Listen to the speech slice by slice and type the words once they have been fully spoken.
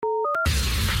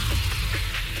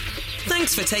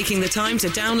Thanks for taking the time to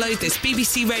download this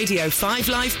BBC Radio 5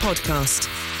 Live podcast.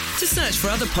 To search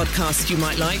for other podcasts you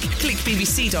might like, click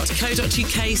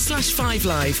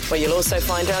bbc.co.uk/5live, where you'll also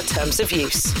find our terms of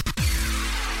use.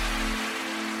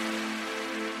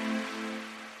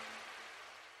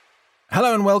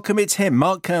 Hello and welcome, it's him,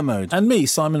 Mark Kermode. And me,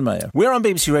 Simon Mayo. We're on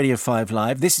BBC Radio 5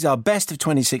 Live. This is our Best of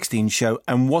 2016 show,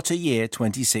 and what a year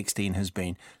 2016 has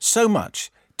been. So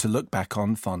much to look back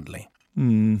on fondly.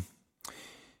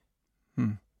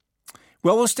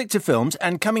 Well, we'll stick to films,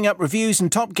 and coming up, reviews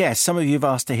and top guests some of you have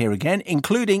asked to hear again,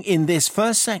 including in this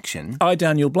first section... I,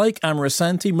 Daniel Blake, Amara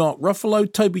Santi, Mark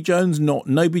Ruffalo, Toby Jones, not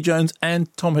Noby Jones,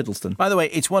 and Tom Hiddleston. By the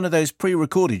way, it's one of those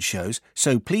pre-recorded shows,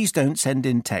 so please don't send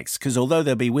in texts, because although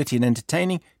they'll be witty and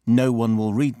entertaining, no one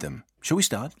will read them. Shall we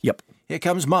start? Yep. Here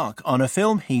comes Mark on a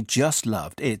film he just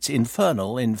loved. It's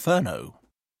Infernal Inferno.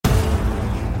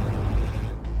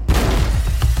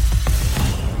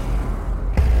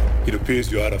 It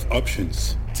appears you're out of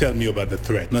options. Tell me about the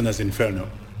threat, known as Inferno.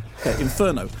 Okay,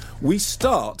 Inferno. We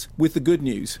start with the good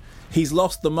news. He's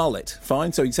lost the mullet.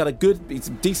 Fine, so he's had a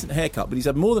decent haircut, but he's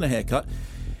had more than a haircut.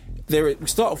 We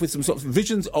start off with some sort of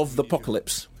visions of the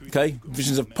apocalypse, okay?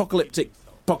 Visions of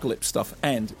apocalypse stuff.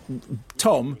 And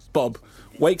Bob,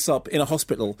 wakes up in a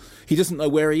hospital. He doesn't know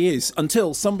where he is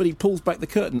until somebody pulls back the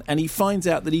curtain and he finds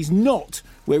out that he's not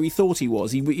where he thought he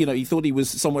was. He thought he was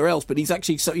somewhere else, but he's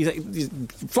actually he's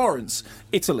Florence,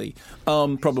 Italy,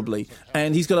 probably.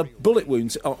 And he's got a bullet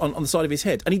wound on the side of his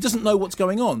head, and he doesn't know what's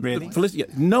going on. Really?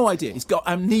 No idea. He's got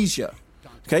amnesia.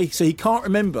 Okay, so he can't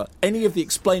remember any of the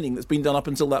explaining that's been done up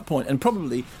until that point, and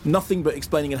probably nothing but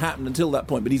explaining had happened until that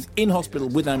point, but he's in hospital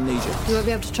with amnesia. You won't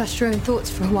be able to trust your own thoughts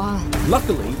for a while.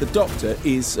 Luckily, the doctor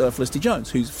is Felicity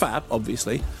Jones, who's fab,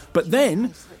 obviously, but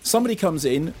then somebody comes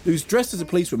in who's dressed as a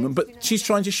policewoman, but she's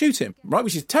trying to shoot him, right,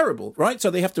 which is terrible, right?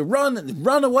 So they have to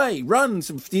run away.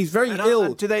 He's very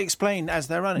ill. Do they explain as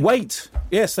they're running? Wait.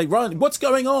 Yes, they run. What's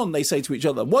going on, they say to each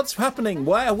other. What's happening?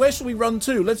 Where shall we run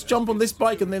to? Let's jump on this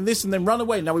bike and then this and then run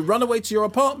away. Now we run away to your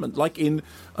apartment, like in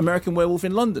American Werewolf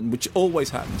in London, which always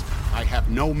happens. I have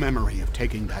no memory of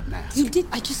taking that mask. You did.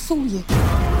 I just saw you.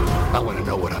 I want to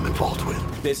know what I'm involved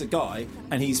with. There's a guy,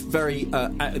 and he's very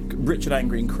rich and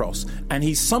angry and cross, and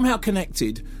he's somehow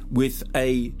connected with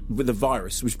a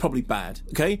virus, which is probably bad,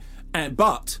 okay?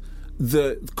 But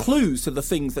the clues to the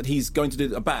things that he's going to do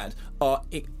that are bad are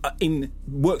in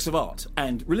works of art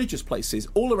and religious places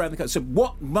all around the country. So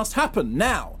what must happen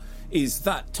now is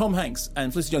that Tom Hanks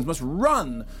and Felicity Jones must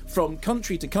run from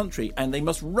country to country, and they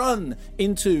must run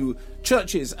into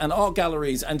churches and art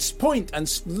galleries and point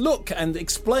and look and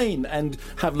explain and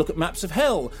have a look at maps of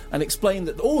hell and explain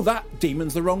that, that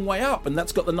demon's the wrong way up and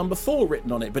that's got the number 4 written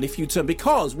on it. But if you turn,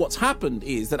 because what's happened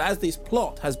is that as this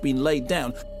plot has been laid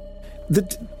down,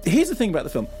 here's the thing about the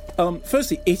film.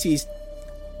 Firstly, it is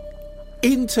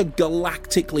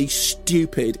intergalactically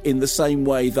stupid in the same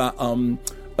way that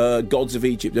Gods of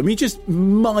Egypt. I mean, just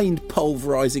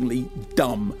mind-pulverizingly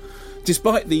dumb.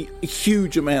 Despite the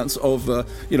huge amounts of,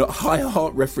 high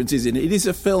art references in it, it is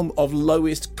a film of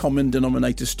lowest common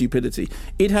denominator stupidity.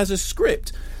 It has a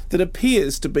script that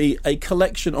appears to be a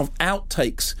collection of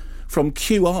outtakes from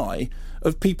QI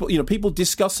of people, people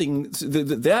discussing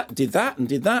that, did that, and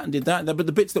did that, and did that, but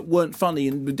the bits that weren't funny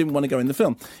and didn't want to go in the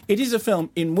film. It is a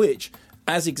film in which,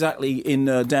 as exactly in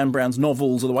Dan Brown's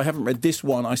novels, although I haven't read this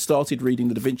one, I started reading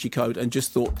The Da Vinci Code and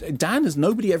just thought, Dan, has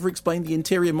nobody ever explained the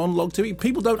interior monologue to me?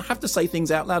 People don't have to say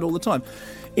things out loud all the time.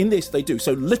 In this, they do.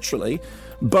 So literally,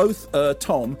 both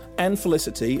Tom and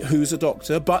Felicity, who's a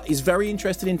doctor, but is very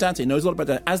interested in Dante, knows a lot about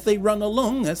Dante. As they run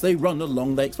along,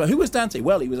 they explain. Who was Dante?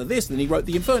 Well, he was a this, and then he wrote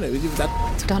the Inferno.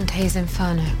 Dante's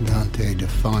Inferno. Dante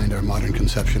defined our modern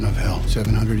conception of hell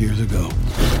 700 years ago.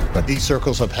 But these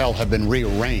circles of hell have been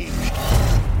rearranged.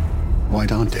 Why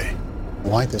Dante?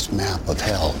 Why this map of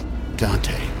hell?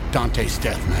 Dante's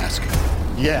death mask.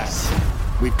 Yes,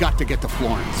 we've got to get to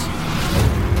Florence.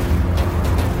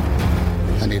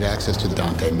 I need access to the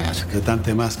Dante mask. The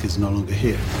Dante mask is no longer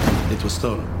here. It was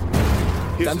stolen.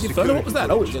 Dante Inferno, what was that?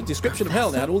 Oh, it's a description of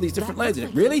hell. They had all these different layers in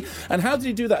it. Really? And how did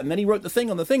he do that? And then he wrote the thing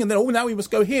on the thing, and then, now we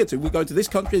must go here. We go to this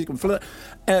country.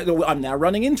 I'm now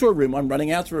running into a room. I'm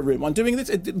running out of a room. I'm doing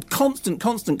this. Constant,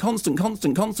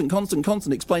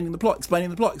 explaining the plot.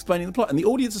 And the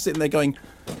audience are sitting there going,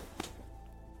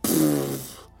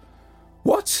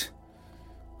 what?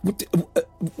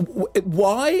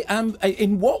 Why?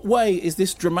 In what way is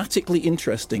this dramatically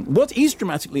interesting? What is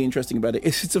dramatically interesting about it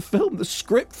is it's a film, the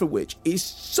script for which is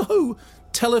so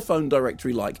telephone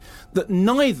directory-like that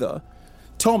neither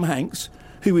Tom Hanks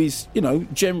who is,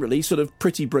 generally sort of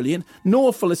pretty brilliant,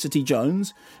 nor Felicity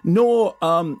Jones, nor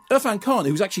Irfan Khan,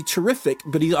 who's actually terrific,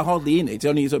 but he's hardly in it,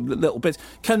 only a little bit,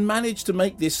 can manage to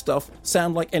make this stuff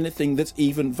sound like anything that's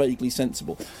even vaguely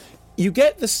sensible. You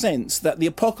get the sense that the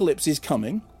apocalypse is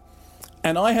coming,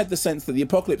 and I had the sense that the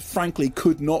apocalypse, frankly,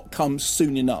 could not come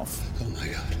soon enough. Oh, my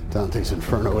God. Dante's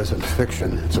Inferno isn't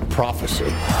fiction. It's a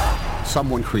prophecy.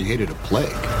 Someone created a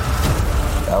plague.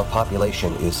 Our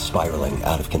population is spiraling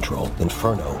out of control.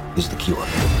 Inferno is the cure.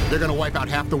 They're going to wipe out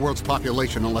half the world's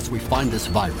population unless we find this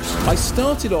virus. I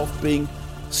started off being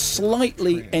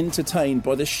slightly entertained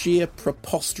by the sheer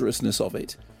preposterousness of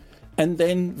it, and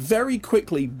then very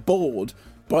quickly bored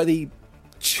by the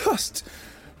just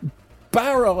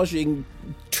barraging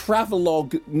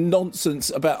travelogue nonsense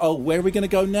about, where are we going to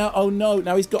go now? Oh no,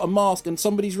 now he's got a mask and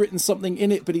somebody's written something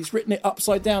in it, but he's written it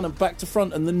upside down and back to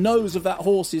front, and the nose of that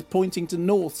horse is pointing to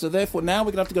north, so therefore now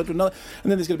we're going to have to go to another,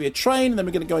 and then there's going to be a train, and then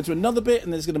we're going to go into another bit,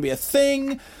 and there's going to be a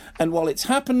thing, and while it's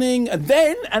happening, and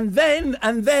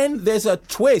then there's a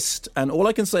twist. And all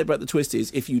I can say about the twist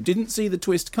is, if you didn't see the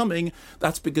twist coming,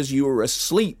 that's because you were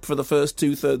asleep for the first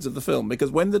 2/3 of the film,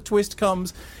 because when the twist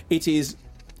comes, it's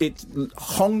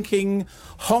honking,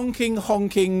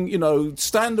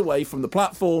 stand away from the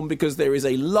platform, because there is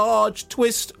a large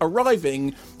twist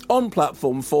arriving on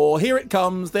platform 4. Here it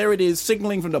comes, there it is,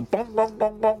 signalling from the bong, bong,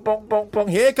 bong, bong, bong, bong, bong.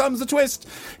 Here comes the twist,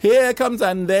 here comes,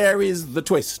 and there is the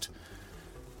twist.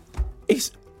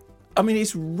 It's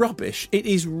rubbish. It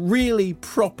is really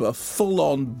proper,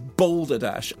 full-on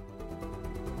balderdash.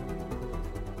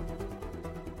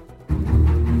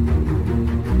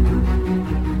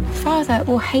 Father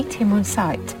will hate him on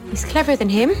sight. He's cleverer than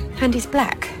him, and he's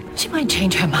black. She might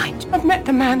change her mind. I've met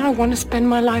the man I want to spend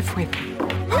my life with.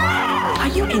 Are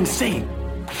you insane?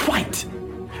 White,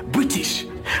 British,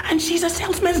 and she's a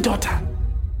salesman's daughter.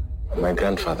 My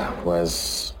grandfather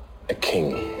was a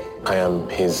king. I am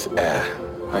his heir.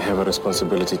 I have a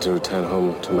responsibility to return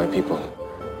home to my people.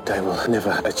 I will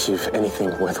never achieve anything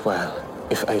worthwhile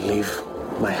if I leave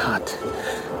my heart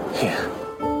here.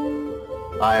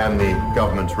 I am the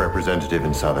government's representative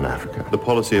in Southern Africa. The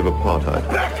policy of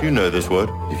apartheid. You know this word.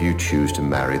 If you choose to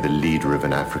marry the leader of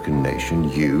an African nation,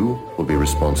 you will be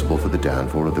responsible for the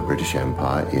downfall of the British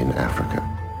Empire in Africa.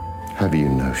 Have you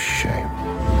no shame?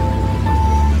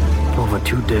 Over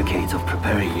 2 decades of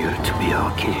preparing you to be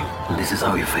our king. And this is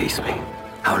how you face me.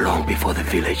 How long before the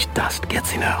village dust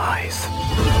gets in her eyes?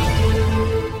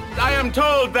 I am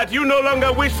told that you no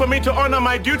longer wish for me to honor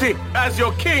my duty as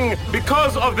your king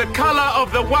because of the color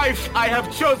of the wife I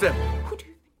have chosen.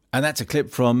 And that's a clip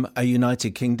from A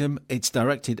United Kingdom. It's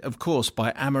directed, of course,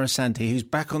 by Amma Asante, who's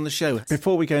back on the show.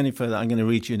 Before we go any further, I'm going to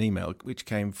read you an email which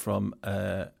came from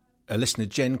a listener,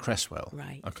 Jen Cresswell.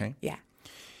 Right. Okay. Yeah.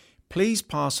 Please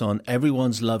pass on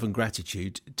everyone's love and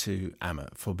gratitude to Amma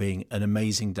for being an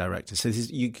amazing director. So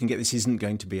you can get this isn't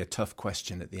going to be a tough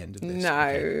question at the end of this. No.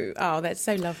 Okay? Oh, that's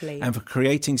so lovely. And for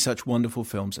creating such wonderful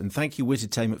films. And thank you,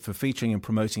 Wittertainment, for featuring and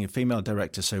promoting a female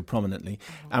director so prominently.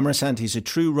 Amma Asante is a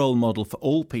true role model for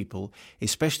all people,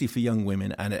 especially for young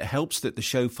women. And it helps that the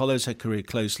show follows her career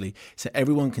closely so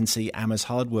everyone can see Amma's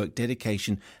hard work,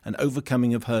 dedication and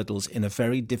overcoming of hurdles in a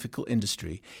very difficult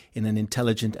industry in an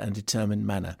intelligent and determined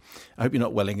manner. I hope you're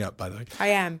not welling up, by the way. I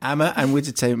am. Amma and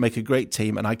Wittertainment make a great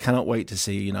team, and I cannot wait to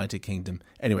see United Kingdom.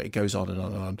 Anyway, it goes on and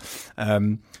on and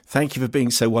on. Thank you for being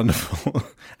so wonderful,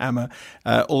 Amma.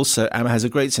 Also, Amma has a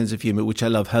great sense of humour, which I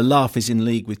love. Her laugh is in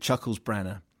league with Chuckles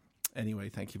Branner. Anyway,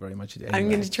 thank you very much. Anyway, I'm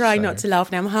going to try not to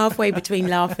laugh now. I'm halfway between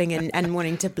laughing and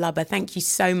wanting to blubber. Thank you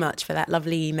so much for that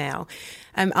lovely email.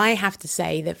 I have to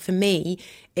say that for me,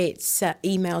 it's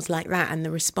emails like that and the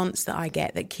response that I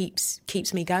get that keeps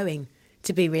me going,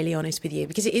 to be really honest with you,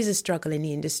 because it is a struggle in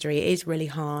the industry. It is really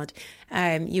hard.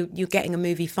 You're getting a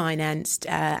movie financed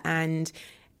and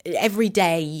every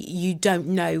day you don't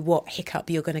know what hiccup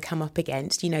you're going to come up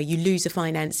against. You know, you lose a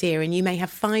financier and you may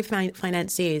have 5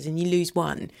 financiers and you lose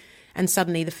one. And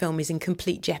suddenly the film is in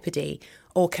complete jeopardy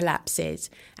or collapses.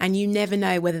 And you never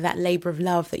know whether that labour of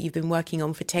love that you've been working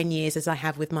on for 10 years, as I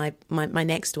have with my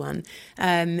next one,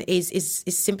 is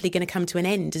simply going to come to an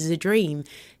end as a dream.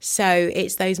 So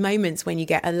it's those moments when you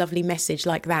get a lovely message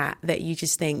like that you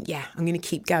just think, yeah, I'm going to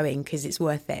keep going because it's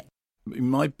worth it.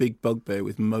 My big bugbear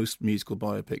with most musical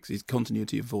biopics is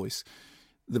continuity of voice.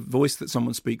 The voice that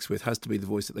someone speaks with has to be the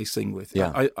voice that they sing with.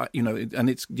 Yeah. And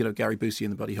it's Gary Busey in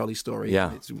the Buddy Holly story. Yeah.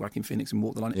 And it's Joaquin Phoenix and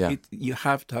Walk the Line. Yeah. You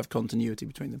have to have continuity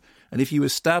between them. And if you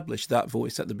establish that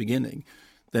voice at the beginning,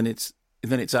 then it's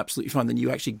absolutely fine. Then you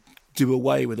actually do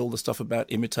away with all the stuff about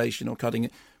imitation or cutting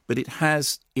it. But it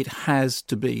has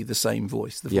to be the same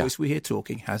voice. The voice we hear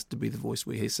talking has to be the voice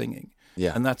we hear singing.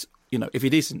 Yeah. And that's if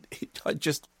it isn't, it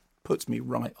just puts me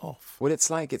right off. Well, it's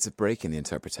a break in the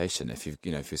interpretation. If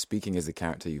if you're speaking as the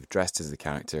character, you've dressed as the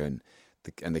character, and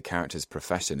the character's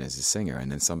profession is a singer,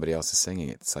 and then somebody else is singing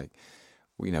it. It's like,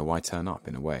 why turn up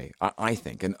in a way? I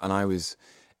think, and I was,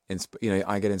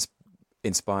 I get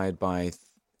inspired by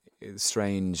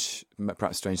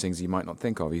perhaps strange things you might not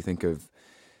think of. You think of,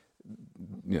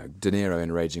 De Niro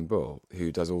in Raging Bull,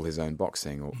 who does all his own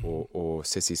boxing, or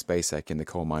Sissy Spacek in The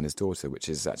Coal Miner's Daughter, which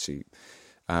is actually.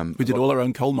 We did all our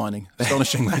own coal mining,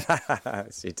 astonishingly.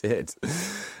 She did.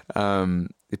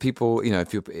 People,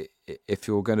 if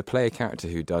you're going to play a character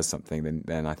who does something,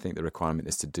 then I think the requirement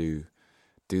is to do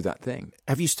that thing.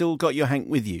 Have you still got your Hank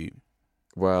with you?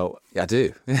 Well, I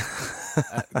do.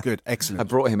 Good, excellent. I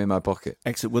brought him in my pocket.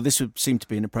 Excellent. Well, this would seem to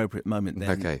be an appropriate moment then,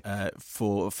 okay.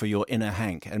 For your inner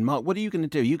Hank. And Mark, what are you going to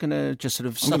do? You're going to just sort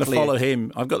of. I'm going to follow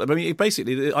him. I've got.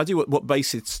 Basically, I do what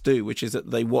bassists do, which is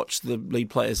that they watch the lead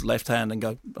player's left hand and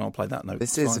go, "I'll play that note."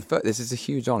 This is a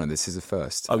huge honour. This is a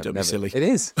first. Oh, don't be silly. It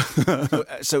is.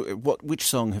 So, which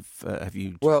song have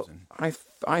you chosen? Well,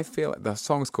 I feel like the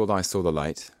song's called "I Saw the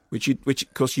Light." Which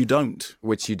of course you don't.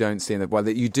 Which you don't see in the... Well,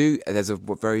 you do... There's a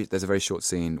very short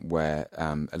scene where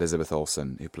Elizabeth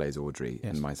Olsen, who plays Audrey,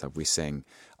 and myself, we sing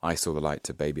 "I Saw the Light"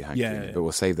 to Baby Hank. Yeah. But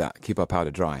we'll save that. Keep our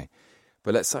powder dry.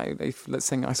 But let's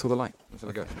sing "I Saw the Light." Let's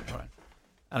have a go. All right.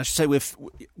 And I should say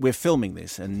we're filming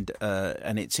this, and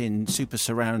it's in super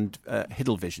surround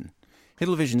Hiddlevision.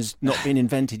 Hiddlevision has not been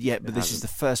invented yet, but this is the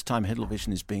first time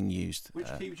Hiddlevision is being used. Which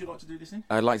key would you like to do this in?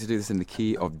 I'd like to do this in the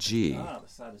key of G. The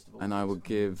saddest of all. And I will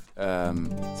give... so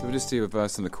we'll just do a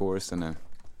verse and a chorus and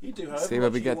see where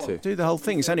we get to. Do the whole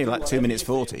thing. It's only like 2 minutes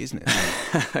 40, isn't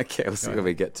it? Okay, we'll see where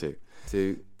we get to.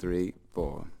 2, 3,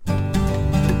 4.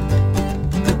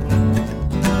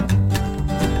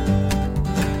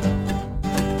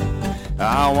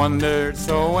 I wandered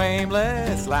so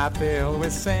aimless, life filled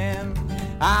with sin.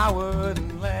 I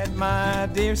wouldn't let my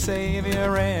dear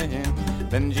Savior in.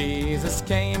 Then Jesus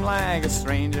came like a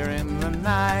stranger in the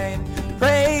night.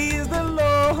 Praise the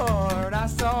Lord, I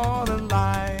saw the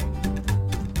light.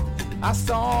 I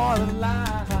saw the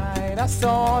light, I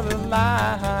saw the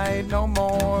light. No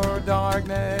more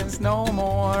darkness, no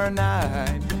more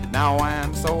night. Now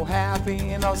I'm so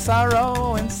happy, no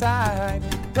sorrow inside.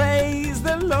 Praise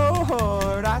the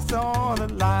Lord, I saw the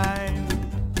light.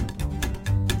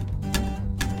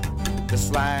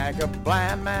 Just like a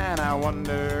blind man, I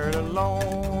wandered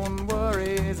alone.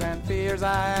 Worries and fears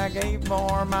I gave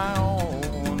for my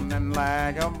own. And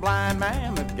like a blind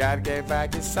man that God gave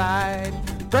back his sight.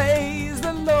 Praise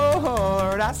the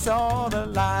Lord, I saw the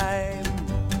light.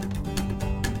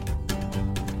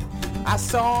 I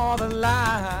saw the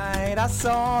light, I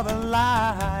saw the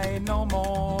light. No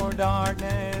more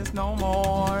darkness, no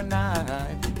more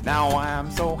night. Now I'm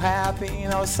so happy,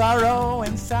 no sorrow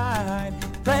inside.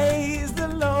 Praise the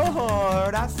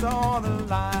Lord, I saw the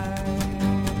light.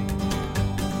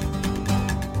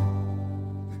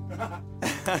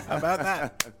 How about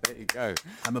that? There you go.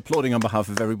 I'm applauding on behalf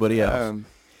of everybody else.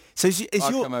 So is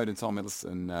your... Kermode and Tom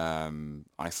Hiddleston,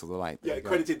 I Saw the Light. Yeah,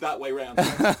 credited that way round.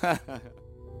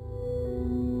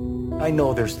 I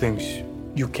know there's things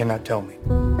you cannot tell me.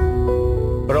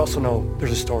 But I also know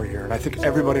there's a story here, and I think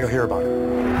everybody will hear about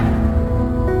it.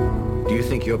 Do you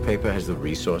think your paper has the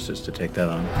resources to take that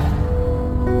on?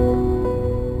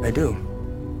 I do.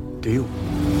 Do you?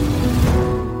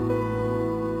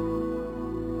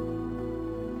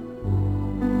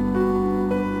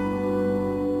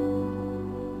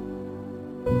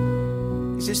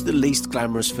 Is this the least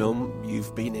glamorous film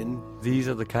you've been in? These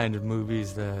are the kind of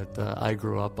movies that I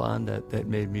grew up on that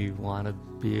made me want to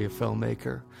be a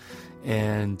filmmaker.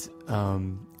 And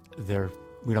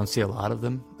we don't see a lot of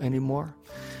them anymore.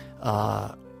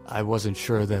 I wasn't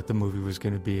sure that the movie was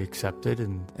going to be accepted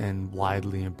and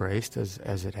widely embraced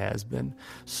as it has been.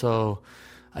 So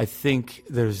I think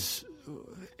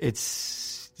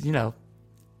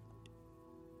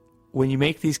when you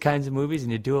make these kinds of movies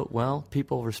and you do it well,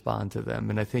 people respond to them.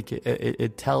 And I think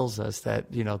it tells us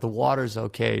that, the water's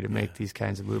okay to make these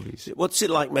kinds of movies. What's it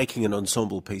like making an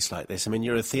ensemble piece like this? I mean,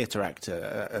 you're a theatre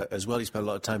actor as well. You spend a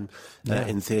lot of time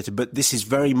in theatre. But this is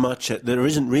very much... there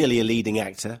isn't really a leading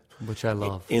actor. Which I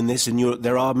love. In this. And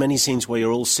there are many scenes where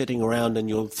you're all sitting around and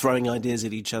you're throwing ideas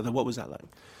at each other. What was that like?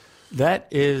 That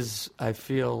is, I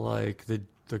feel like, the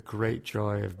great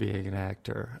joy of being an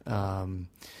actor.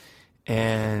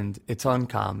 And it's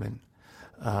uncommon.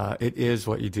 It is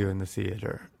what you do in the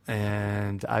theater.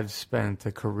 And I've spent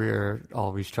a career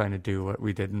always trying to do what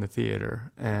we did in the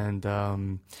theater. And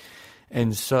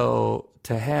so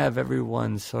to have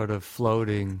everyone sort of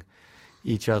floating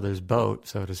each other's boat,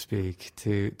 so to speak,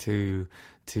 to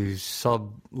to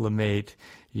sublimate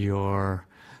your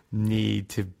need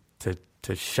to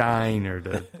shine or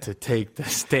to take the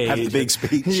stage. Have the big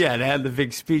speech. Yeah, to have the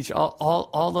big speech.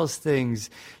 All those things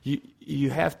you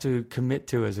have to commit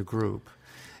to as a group.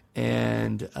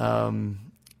 But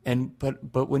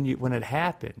when it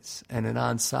happens and an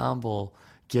ensemble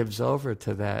gives over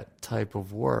to that type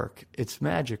of work, it's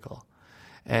magical.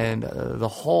 And the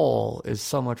whole is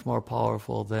so much more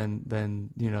powerful than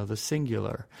the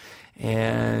singular.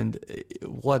 And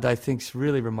what I think is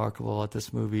really remarkable about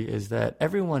this movie is that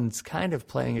everyone's kind of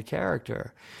playing a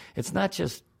character. It's not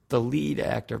just the lead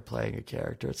actor playing a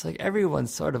character. It's like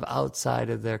everyone's sort of outside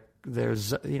of their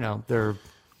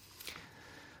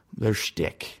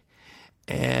shtick.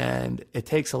 And it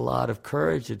takes a lot of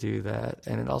courage to do that,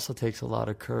 and it also takes a lot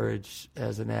of courage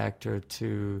as an actor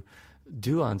to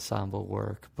do ensemble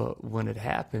work, but when it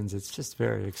happens, it's just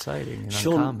very exciting and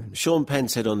uncommon. Sean Penn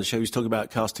said on the show, he was talking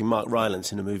about casting Mark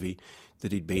Rylance in a movie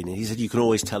that he'd been in. He said, you can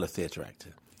always tell a theatre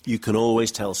actor. You can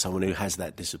always tell someone who has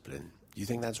that discipline. Do you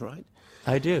think that's right?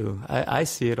 I do. I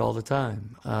see it all the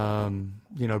time.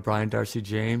 Brian Darcy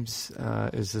James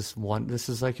is this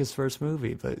is like his first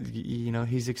movie, but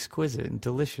he's exquisite and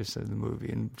delicious in the movie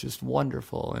and just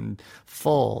wonderful and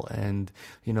full and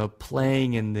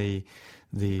playing in the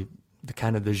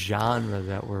kind of the genre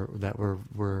that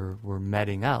we're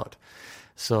meting out.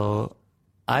 So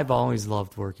I've always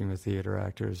loved working with theater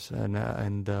actors, and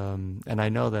I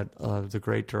know that the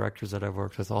great directors that I've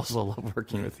worked with also love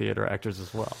working with theater actors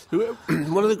as well.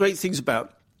 One of the great things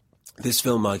about this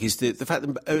film, Mike, is the fact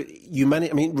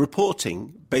that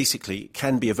reporting basically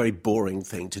can be a very boring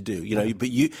thing to do, but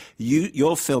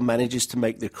your film manages to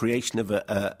make the creation of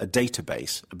a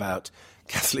database about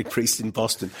Catholic priests in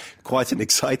Boston quite an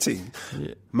exciting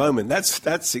moment.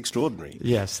 That's extraordinary.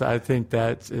 Yes, I think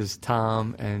that is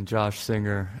Tom and Josh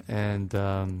Singer, and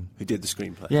who did the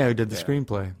screenplay. Yeah, who did the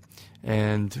screenplay,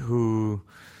 and who,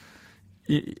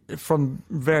 from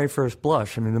very first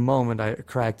blush, the moment I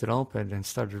cracked it open and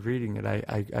started reading it,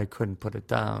 I couldn't put it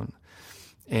down,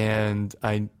 and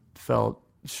I felt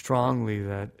strongly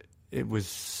that it was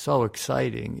so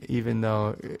exciting, even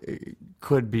though it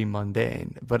could be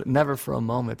mundane. But never for a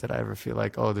moment did I ever feel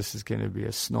like, oh, this is going to be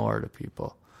a snore to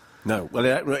people. No, well,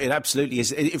 it absolutely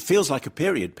is. It feels like a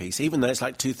period piece, even though it's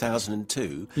like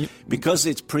 2002. Because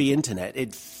it's pre-internet,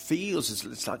 it feels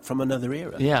it's like from another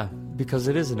era. Yeah, because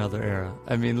it is another era.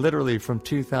 Literally from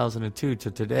 2002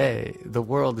 to today, the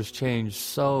world has changed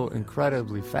so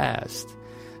incredibly fast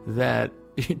that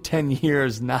 10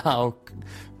 years now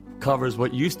covers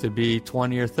what used to be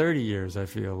 20 or 30 years, I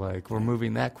feel like. We're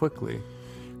moving that quickly.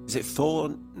 Is it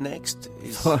Thor next?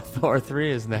 Thor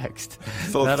 3 is next.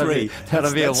 Thor 3.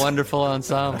 That'll be a wonderful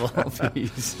ensemble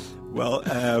piece. Well,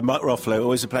 Mark Ruffalo,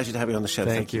 always a pleasure to have you on the show.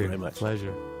 Thank you very much.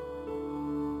 Pleasure.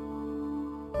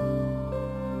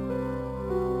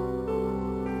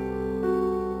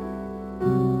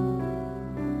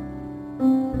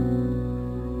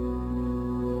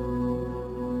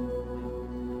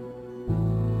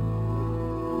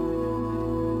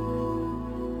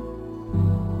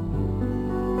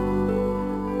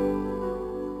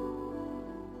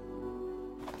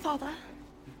 Father?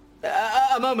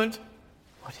 A moment.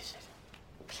 What is it?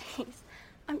 Please,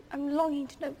 I'm longing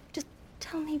to know. Just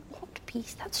tell me what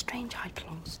piece that strange eye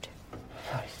belongs to.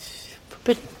 It's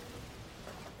forbidden.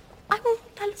 I will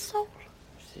not tell a soul.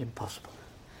 It's impossible.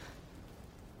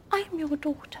 I am your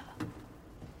daughter.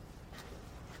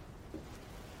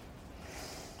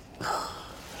 Oh,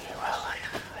 very well.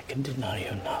 I can deny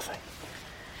you nothing.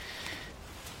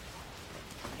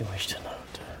 You wish to know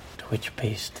to which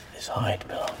piece this hide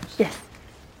belongs? Yes.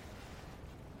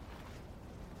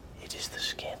 It is the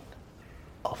skin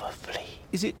of a flea.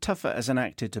 Is it tougher as an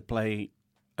actor to play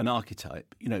an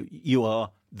archetype? You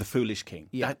are the foolish king.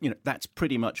 Yeah. That's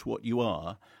pretty much what you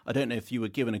are. I don't know if you were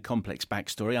given a complex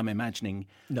backstory. I'm imagining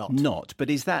not. But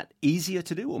is that easier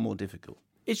to do or more difficult?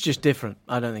 It's just different.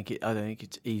 I don't think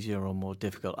it's easier or more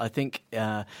difficult. I think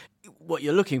what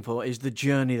you're looking for is the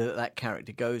journey that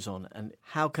character goes on, and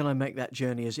how can I make that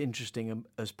journey as interesting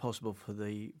as possible for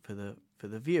the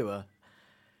viewer.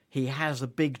 He has a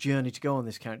big journey to go on,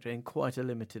 this character, in quite a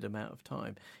limited amount of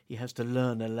time. He has to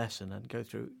learn a lesson and go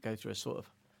through a sort of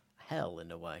hell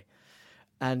in a way,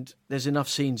 and there's enough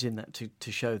scenes in that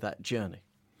to show that journey.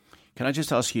 Can I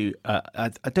just ask you? I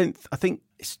think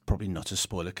it's probably not a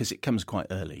spoiler because it comes quite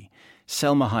early.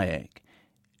 Selma Hayek,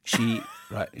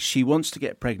 she wants to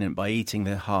get pregnant by eating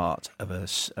the heart of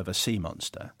a sea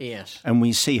monster. Yes, and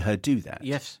we see her do that.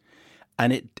 Yes,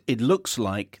 and it looks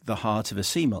like the heart of a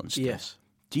sea monster. Yes.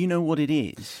 Do you know what it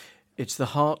is? It's the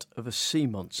heart of a sea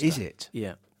monster. Is it?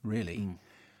 Yeah. Really? Mm.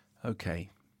 Okay.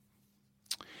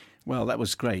 Well, that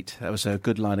was great. That was a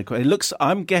good line of questions. It looks,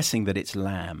 I'm guessing that it's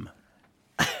lamb.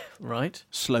 Right.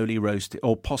 Slowly roasted,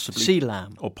 or possibly... Sea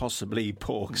lamb. Or possibly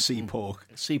pork, sea pork.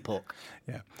 Sea pork.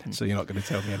 Yeah, so you're not going to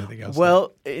tell me anything else?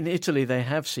 Well, in Italy they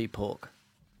have sea pork,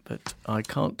 but I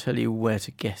can't tell you where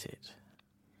to get it.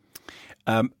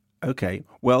 Okay.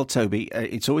 Well, Toby,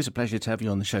 it's always a pleasure to have you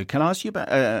on the show. Can I ask you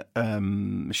about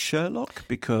Sherlock?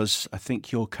 Because I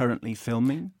think you're currently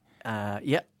filming.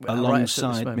 Yeah.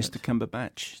 Alongside Mr.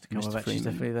 Cumberbatch. Mr. Cumberbatch is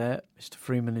definitely there. Mr.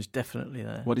 Freeman is definitely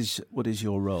there. What is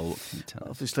your role? What can you tell us?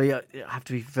 Obviously, I have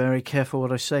to be very careful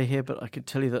what I say here, but I can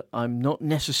tell you that I'm not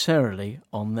necessarily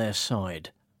on their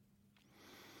side.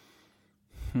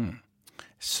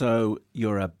 So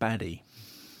you're a baddie.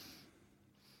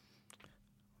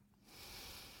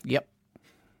 Yep.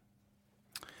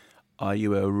 Are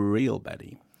you a real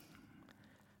baddie?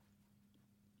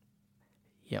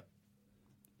 Yep.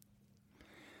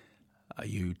 Are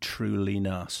you truly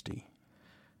nasty?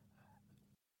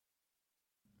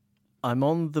 I'm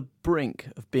on the brink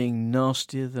of being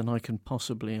nastier than I can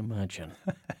possibly imagine.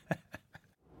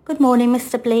 Good morning,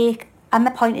 Mr. Blake. I'm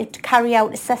appointed to carry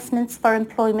out assessments for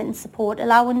employment and support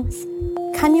allowance.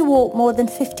 Can you walk more than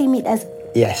 50 metres?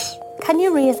 Yes. Can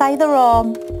you raise either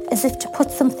arm as if to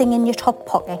put something in your top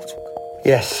pocket?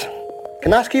 Yes.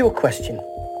 Can I ask you a question?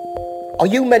 Are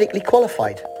you medically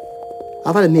qualified?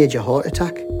 I've had a major heart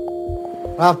attack.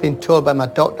 I've been told by my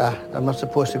doctor that I'm not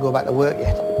supposed to go back to work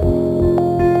yet.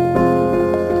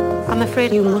 I'm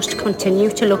afraid you must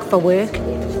continue to look for work,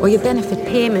 or your benefit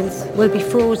payments will be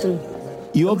frozen.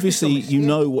 You obviously, you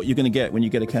know what you're going to get when you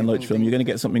get a Ken Loach film. You're going to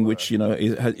get something which, you know,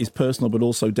 is personal, but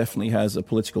also definitely has a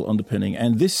political underpinning.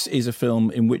 And this is a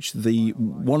film in which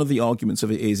one of the arguments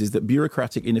of it is that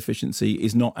bureaucratic inefficiency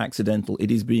is not accidental. It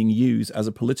is being used as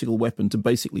a political weapon to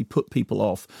basically put people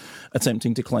off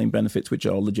attempting to claim benefits which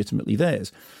are legitimately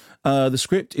theirs. The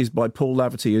script is by Paul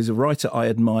Laverty, who's a writer I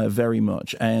admire very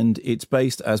much, and it's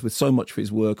based, as with so much of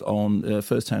his work, on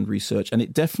first-hand research, and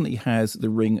it definitely has the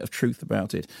ring of truth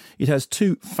about it. It has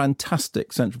two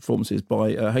fantastic central performances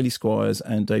by Hayley Squires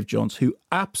and Dave Johns, who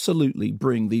absolutely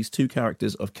bring these two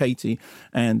characters of Katie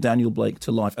and Daniel Blake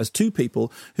to life as two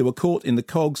people who are caught in the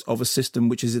cogs of a system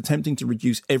which is attempting to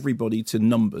reduce everybody to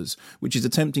numbers, which is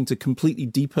attempting to completely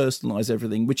depersonalise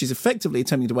everything, which is effectively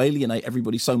attempting to alienate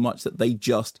everybody so much that they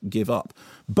just give up.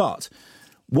 But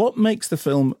what makes the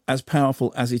film as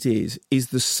powerful as it is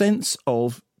the sense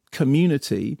of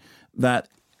community that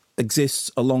exists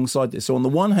alongside this. So on the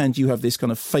one hand, you have this kind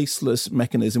of faceless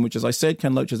mechanism, which, as I said,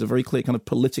 Ken Loach has a very clear kind of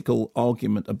political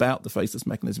argument about the faceless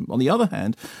mechanism. On the other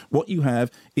hand, what you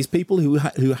have is people who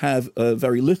have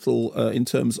very little in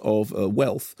terms of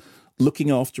wealth,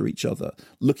 looking after each other,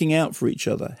 looking out for each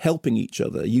other, helping each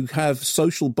other. You have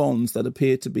social bonds that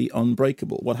appear to be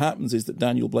unbreakable. What happens is that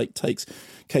Daniel Blake takes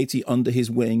Katie under his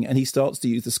wing and he starts to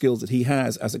use the skills that he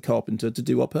has as a carpenter to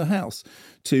do up her house,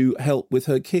 to help with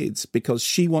her kids, because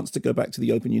she wants to go back to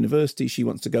the Open University. She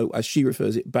wants to go, as she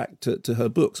refers it, back to her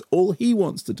books. All he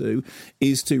wants to do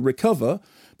is to recover,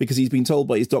 because he's been told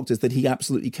by his doctors that he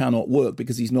absolutely cannot work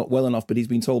because he's not well enough, but he's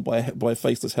been told by a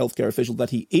faceless healthcare official that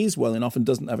he is well enough and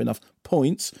doesn't have enough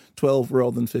points, 12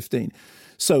 rather than 15.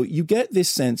 So you get this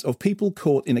sense of people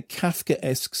caught in a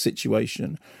Kafkaesque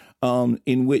situation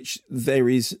in which there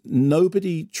is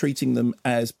nobody treating them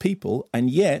as people,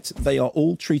 and yet they are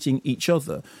all treating each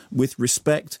other with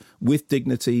respect, with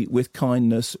dignity, with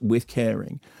kindness, with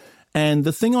caring. And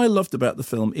the thing I loved about the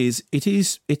film is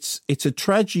it's a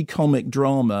tragicomic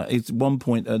drama. At one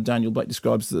point, Daniel Blake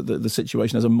describes the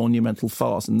situation as a monumental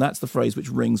farce, and that's the phrase which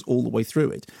rings all the way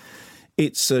through it.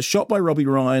 It's shot by Robbie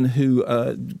Ryan, who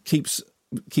keeps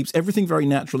everything very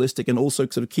naturalistic and also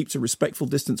sort of keeps a respectful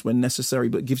distance when necessary,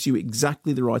 but gives you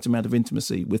exactly the right amount of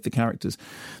intimacy with the characters.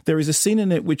 There is a scene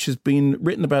in it which has been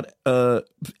written about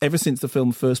ever since the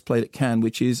film first played at Cannes,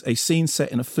 which is a scene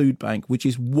set in a food bank, which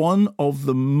is one of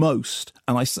the most,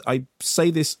 and I say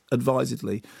this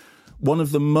advisedly, one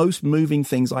of the most moving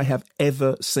things I have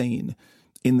ever seen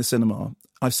in the cinema.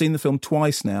 I've seen the film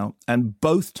twice now, and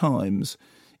both times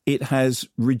it has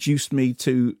reduced me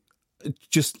to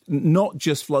just not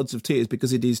just floods of tears,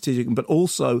 because it is tearjerking, but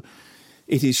also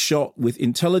it is shot with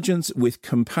intelligence, with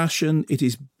compassion. It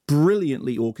is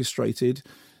brilliantly orchestrated.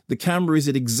 The camera is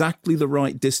at exactly the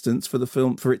right distance for the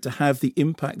film for it to have the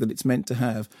impact that it's meant to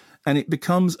have. And it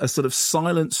becomes a sort of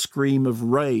silent scream of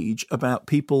rage about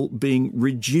people being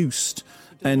reduced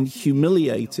and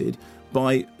humiliated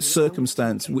by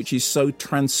circumstance which is so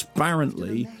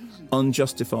transparently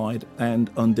unjustified and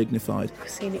undignified. I've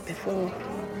seen it before.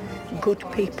 Good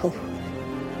people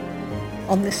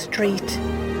on the street.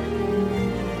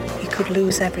 You could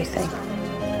lose everything.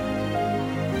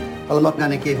 Well, I'm not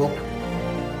going to give up.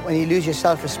 When you lose your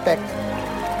self-respect,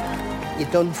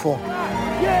 you're done for.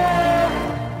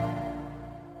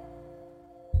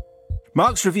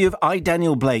 Mark's review of I,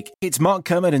 Daniel Blake. It's Mark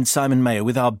Kermode and Simon Mayo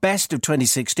with our best of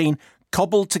 2016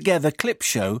 cobbled together clip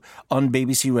show on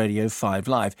BBC Radio 5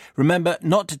 Live. Remember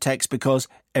not to text because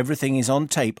everything is on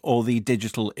tape or the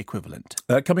digital equivalent.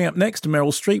 Coming up next,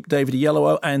 Meryl Streep, David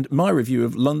Oyelowo and my review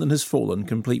of London Has Fallen,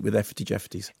 complete with Effety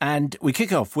Jefferties. And we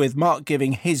kick off with Mark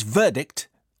giving his verdict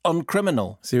on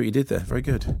Criminal. See what you did there? Very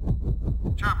good.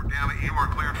 Chopper down, you are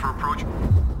cleared for approach.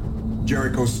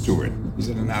 Jericho Stewart. He's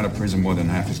in and out of prison more than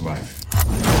half his life.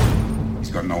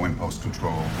 He's got no impulse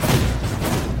control.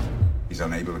 He's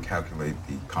unable to calculate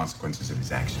the consequences of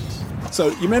his actions. So,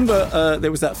 you remember there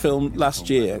was that film last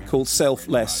year called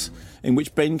Selfless, in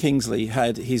which Ben Kingsley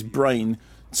had his brain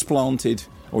splanted,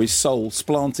 or his soul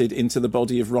splanted into the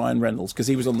body of Ryan Reynolds, because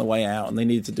he was on the way out and they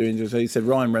needed to do it. So he said,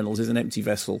 Ryan Reynolds is an empty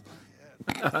vessel.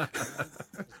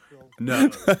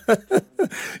 No.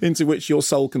 Into which your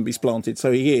soul can be splanted.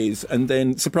 So he is. And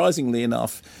then, surprisingly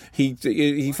enough, he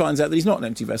finds out that he's not an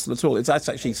empty vessel at all. That's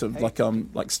actually sort of like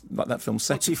that film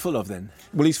Second. What's he full of then?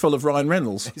 Well, he's full of Ryan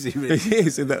Reynolds. Is he really? He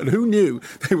is. Who knew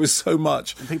there was so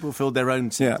much? And people filled their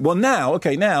own. Yeah. Well,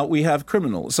 now we have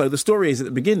Criminal. So the story is at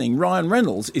the beginning, Ryan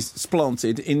Reynolds is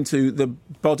splanted into the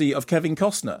body of Kevin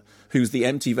Costner, who's the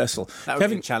empty vessel. That would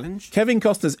be a challenge. Kevin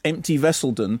Costner's empty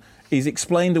vesseldom is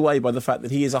explained away by the fact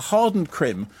that he is a hardened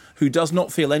crim who does not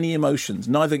feel any emotions.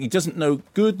 He doesn't know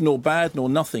good nor bad nor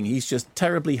nothing. He's just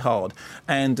terribly hard.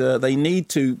 And they need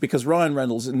to, because Ryan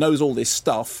Reynolds knows all this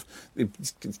stuff.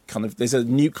 It's kind of, there's a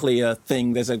nuclear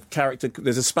thing. There's a character.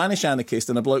 There's a Spanish anarchist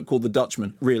and a bloke called the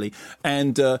Dutchman, really.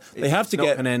 And they have to get.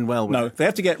 Not going to end well. They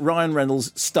have to get Ryan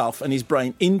Reynolds' stuff and his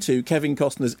brain into Kevin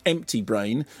Costner's empty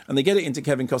brain, and they get it into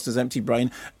Kevin Costner's empty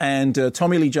brain. And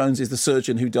Tommy Lee Jones is the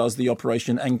surgeon who does the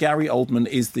operation, and Gary Oldman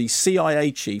is the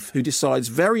CIA chief who decides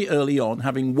very early on,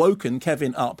 having woken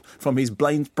Kevin up from his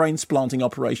brain splanting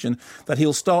operation, that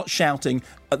he'll start shouting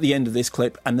at the end of this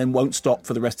clip and then won't stop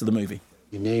for the rest of the movie.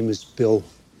 Your name is Bill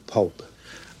Pope.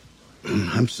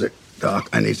 I'm sick, Doc.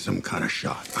 I need some kind of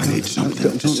shot. I need something.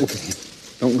 Don't look at him.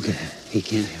 Don't look at him. He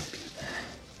can't help you.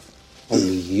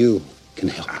 Only you can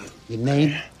help you. Your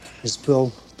name is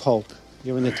Bill Pope.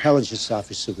 You're an intelligence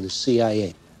officer with the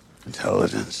CIA.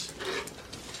 Intelligence?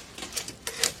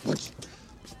 What's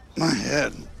my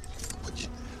head?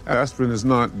 Aspirin is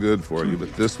not good for you,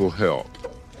 but this will help.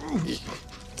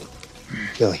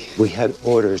 Billy, we had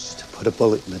orders to put a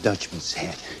bullet in the Dutchman's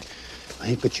head.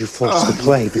 Right? But you forced the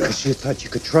play because you thought you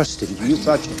could trust him. You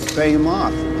thought you could pay him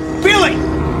off. Billy!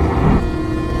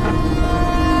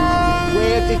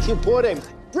 Where did you put him?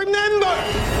 Remember!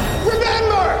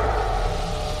 Remember!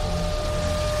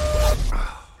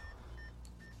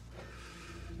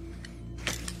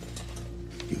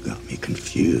 You got me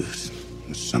confused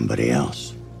with somebody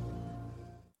else.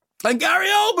 And Gary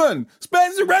Oldman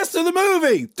spends the rest of the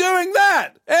movie doing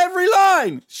that. Every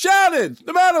line, shouted,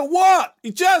 no matter what. He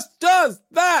just does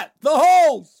that the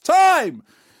whole time.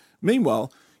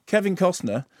 Meanwhile, Kevin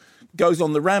Costner goes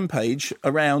on the rampage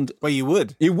around... Well, you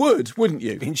would. You would, wouldn't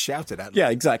you? Being shouted at. Yeah,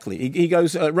 exactly. He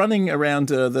goes running around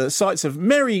the sights of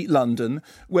merry London,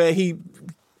 where he...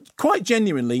 quite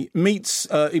genuinely meets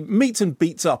and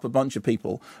beats up a bunch of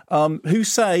people who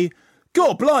say,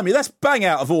 God blimey, that's bang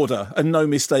out of order and no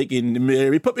mistake in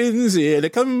Mary Poppins here to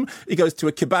come. He goes to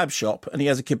a kebab shop and he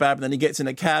has a kebab, and then he gets in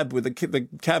a cab with the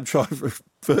cab driver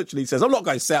virtually says, I'm not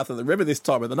going south of the river this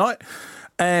time of the night.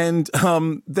 And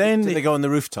then... Did they go on the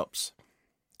rooftops?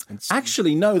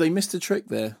 Actually, no, they missed a trick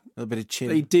there. A little bit of chim.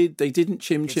 They didn't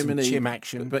chimney. Chim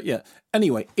action. But yeah.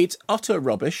 Anyway, it's utter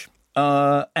rubbish.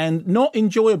 And not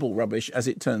enjoyable rubbish, as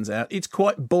it turns out. It's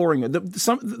quite boring.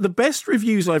 The best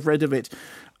reviews I've read of it,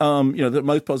 the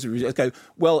most positive reviews go,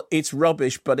 well, it's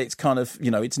rubbish, but it's kind of,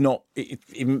 it's not,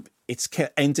 it's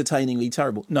entertainingly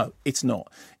terrible. No, it's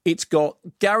not. It's got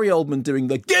Gary Oldman doing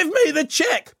the "give me the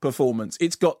check" performance.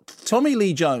 It's got Tommy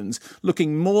Lee Jones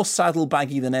looking more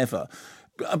saddlebaggy than ever.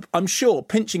 I'm sure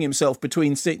pinching himself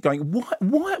between going,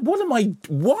 why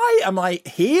am I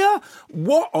here?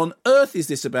 What on earth is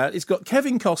this about? It's got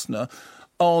Kevin Costner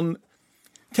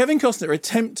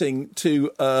attempting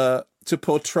to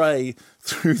portray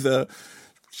through the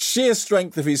sheer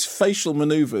strength of his facial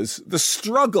maneuvers, the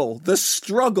struggle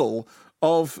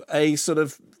of a sort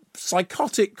of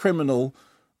psychotic criminal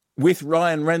with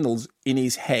Ryan Reynolds in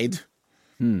his head.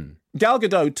 Gal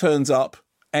Gadot turns up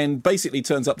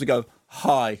to go,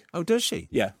 hi. Oh, does she?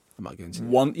 Yeah. I'm not going to.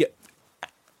 One. Yeah.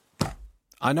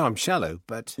 I know I'm shallow,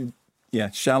 but Yeah,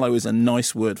 shallow is a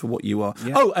nice word for what you are.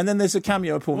 Yeah. Oh, and then there's a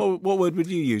cameo appearance. What word would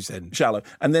you use then? Shallow.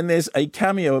 And then there's a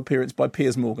cameo appearance by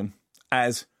Piers Morgan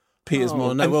as Piers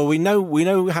Morgan. No, well, we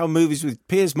know how movies with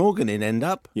Piers Morgan in end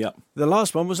up. Yep. The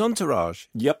last one was Entourage.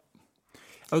 Yep.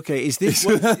 Okay, is this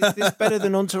better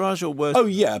than Entourage or worse? Oh,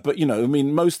 yeah, but,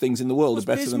 most things in the world are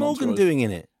better Piers than Morgan Entourage. doing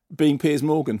in it? Being Piers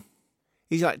Morgan.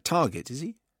 He's like Target, is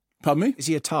he? Pardon me? Is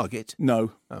he a target?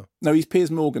 No. Oh. No, he's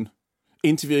Piers Morgan,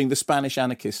 interviewing the Spanish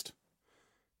anarchist.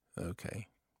 Okay.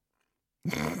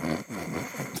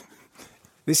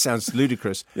 This sounds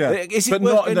ludicrous. Yeah,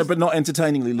 but not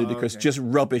entertainingly ludicrous, just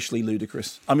rubbishly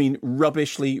ludicrous. I mean,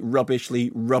 rubbishly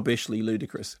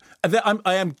ludicrous.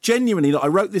 I am genuinely, I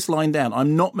wrote this line down,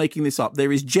 I'm not making this up.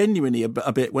 There is genuinely a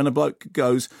bit when a bloke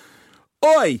goes,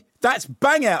 "Oi, that's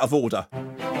bang out of order."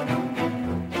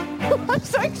 I'm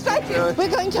so excited. We're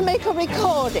going to make a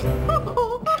recording.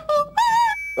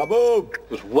 Baboog!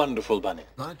 It was wonderful, Bunny.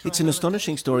 It's an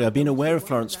astonishing story. I've been aware of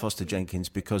Florence Foster Jenkins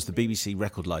because the BBC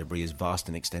record library is vast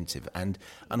and extensive, and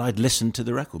I'd listened to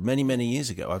the record many years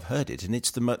ago. I've heard it, and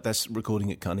it's that's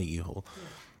recording at Carnegie Hall,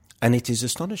 and it is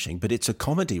astonishing. But it's a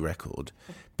comedy record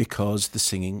because the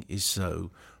singing is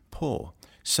so poor.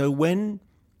 So when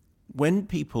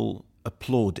people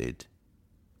applauded,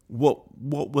 what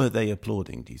were they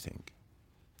applauding, do you think?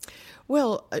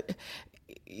 Well,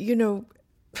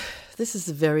 this is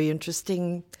a very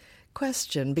interesting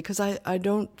question because I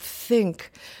don't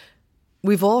think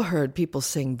we've all heard people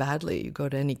sing badly. You go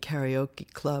to any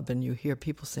karaoke club and you hear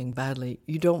people sing badly.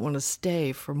 You don't want to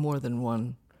stay for more than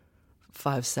 1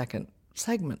 5-second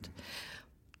segment.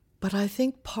 But I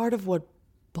think part of what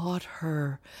bought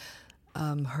her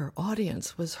her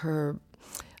audience was her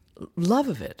love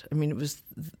of it. I mean, it was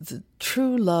the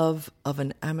true love of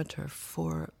an amateur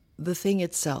for the thing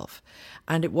itself.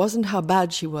 And it wasn't how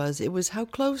bad she was, it was how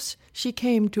close she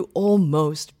came to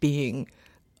almost being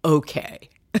okay.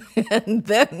 And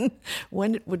then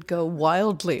when it would go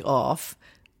wildly off,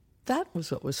 that was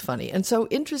what was funny. And so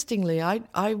interestingly, I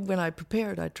when I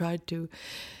prepared, I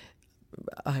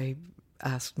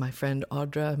asked my friend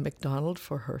Audra McDonald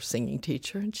for her singing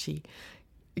teacher, and she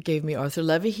gave me Arthur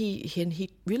Levy. He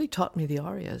really taught me the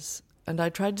arias. And I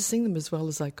tried to sing them as well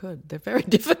as I could. They're very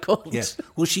difficult. Yes.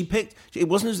 Well, it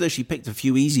wasn't as though she picked a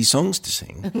few easy songs to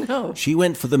sing. No. She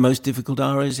went for the most difficult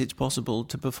arias it's possible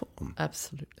to perform.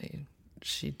 Absolutely.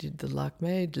 She did the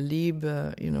Lakme, the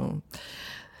Liebe,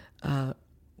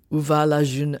 Où va la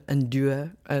jeune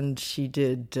Andua, and she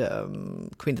did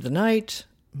Queen of the Night,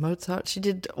 Mozart. She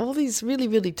did all these really,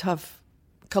 really tough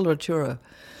coloratura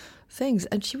things.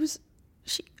 And she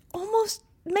almost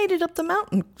made it up the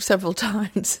mountain several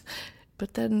times,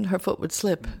 but then her foot would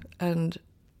slip. And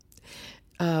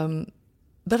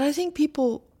but I think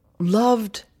people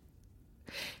loved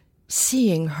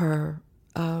seeing her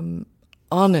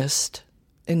honest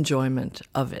enjoyment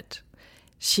of it.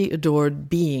 She adored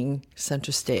being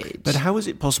center stage. But how is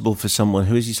it possible for someone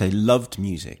who, as you say, loved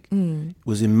music,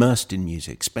 was immersed in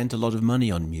music, spent a lot of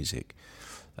money on music,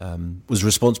 was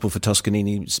responsible for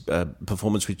Toscanini's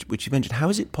performance, which you mentioned. How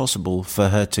is it possible for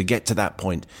her to get to that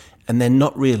point and then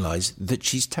not realise that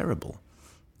she's terrible?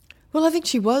 Well, I think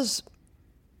she was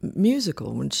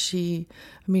musical when she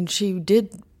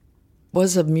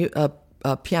was a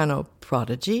piano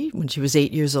prodigy. When she was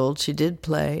 8 years old, she did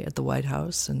play at the White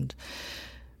House, and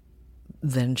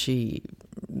then she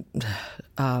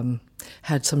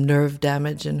had some nerve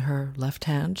damage in her left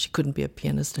hand. She couldn't be a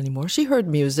pianist anymore. She heard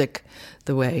music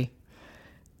the way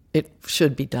it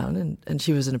should be done, and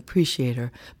she was an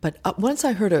appreciator. But once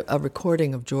I heard a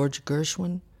recording of George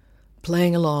Gershwin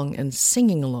playing along and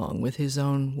singing along with his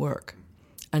own work.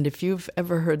 And if you've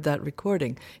ever heard that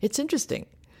recording, it's interesting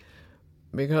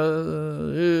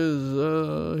because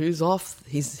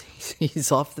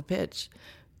he's off the pitch.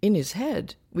 In his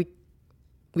head,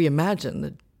 we imagine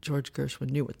that George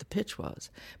Gershwin knew what the pitch was.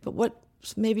 But what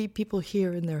maybe people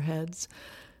hear in their heads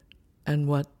and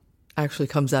what actually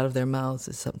comes out of their mouths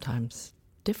is sometimes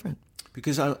different.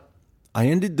 Because I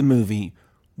ended the movie.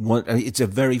 It's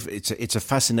a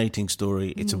fascinating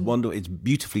story. It's it's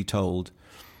beautifully told,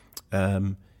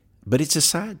 but it's a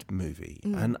sad movie.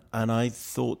 And I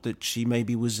thought that she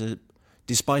maybe was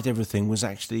despite everything, was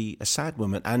actually a sad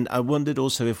woman. And I wondered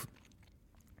also if,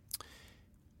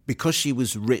 because she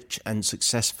was rich and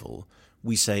successful,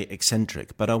 we say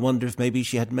eccentric, but I wonder if maybe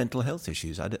she had mental health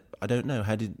issues. I don't know.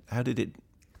 How did it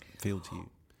feel to you?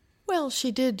 Well,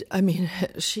 she did. I mean,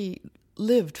 she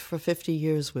lived for 50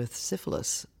 years with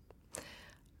syphilis,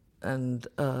 and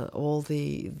all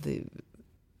there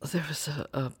was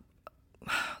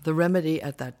the remedy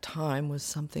at that time was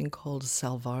something called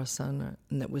salvarsan,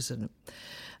 and that was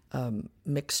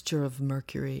mixture of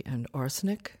mercury and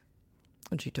arsenic,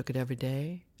 and she took it every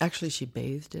day. Actually, she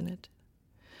bathed in it.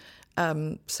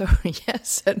 So,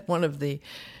 yes, and one of the...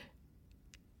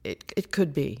 It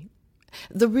could be.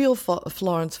 The real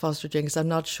Florence Foster Jenkins, I'm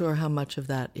not sure how much of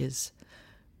that is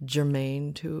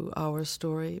germane to our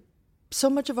story. So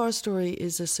much of our story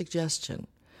is a suggestion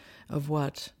of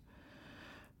what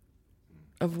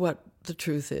the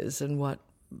truth is and what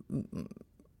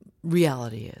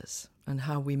reality is and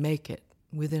how we make it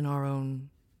within our own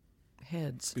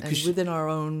heads and within our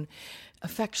own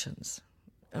affections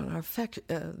and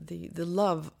the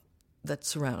love that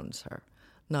surrounds her,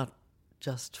 not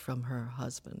just from her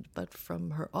husband, but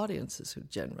from her audiences who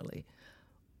generally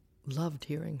loved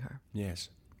hearing her. Yes.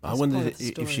 I wondered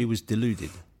if she was deluded.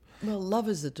 Well, love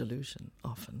is a delusion,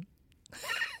 often.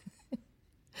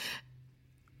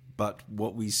 But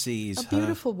what we see is a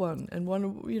beautiful one, and one,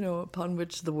 upon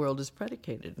which the world is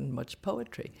predicated in much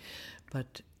poetry.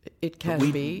 But it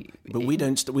can be. But we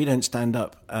don't stand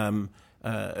up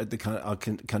at the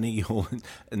Carnegie Hall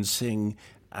and sing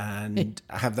and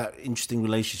have that interesting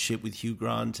relationship with Hugh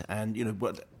Grant. And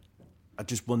what I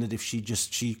just wondered if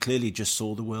she clearly just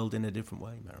saw the world in a different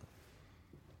way, Meryl.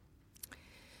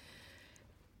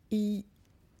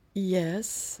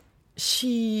 Yes.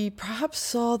 She perhaps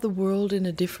saw the world in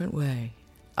a different way.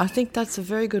 I think that's a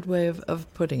very good way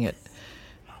of putting it.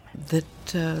 That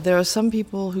there are some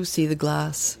people who see the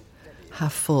glass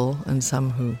half full and some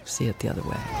who see it the other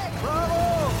way.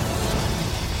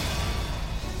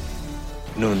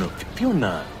 No,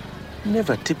 Fiona,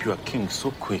 never tip your king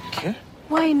so quick, eh?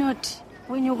 Why not,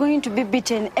 when you're going to be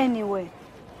beaten anyway?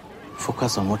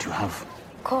 Focus on what you have.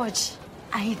 Coach,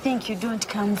 I think you don't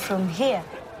come from here.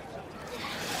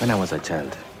 When I was a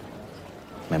child,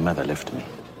 my mother left me.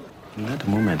 In that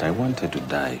moment, I wanted to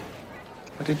die.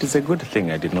 But it is a good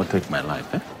thing I did not take my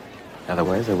life, eh?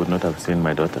 Otherwise, I would not have seen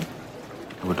my daughter.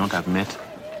 I would not have met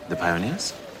the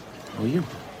pioneers. Or you.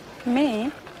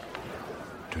 Me?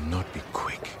 Do not be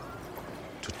quick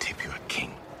to tip your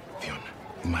king, Fiona.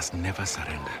 You must never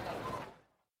surrender.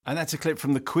 And that's a clip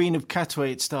from The Queen of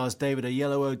Katwe. It stars David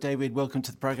Oyelowo. David, welcome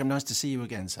to the programme. Nice to see you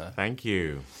again, sir. Thank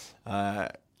you.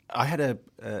 I had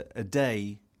a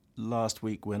day last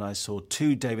week when I saw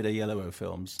 2 David Oyelowo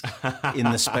films in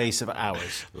the space of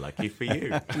hours. Lucky for you.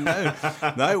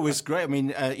 No, it was great. I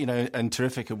mean, and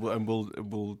terrific. And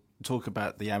we'll talk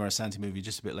about the Amarasanti movie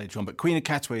just a bit later on. But Queen of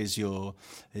Katwe is your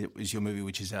movie,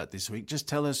 which is out this week. Just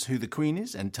tell us who the Queen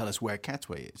is and tell us where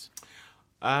Katwe is.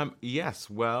 Yes,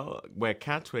 well, where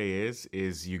Katwe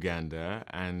is Uganda,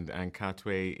 and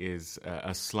Katwe is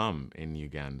a slum in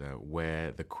Uganda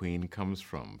where the Queen comes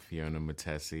from, Fiona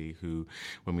Mutesi, who,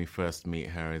 when we first meet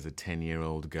her, is a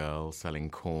 10-year-old girl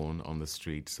selling corn on the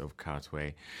streets of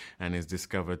Katwe and is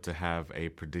discovered to have a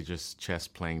prodigious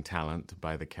chess-playing talent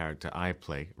by the character I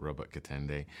play, Robert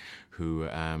Katende, who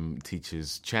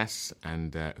teaches chess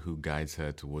and who guides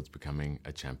her towards becoming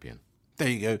a champion. There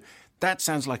you go. That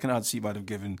sounds like an answer you might have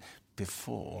given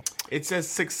before. It's as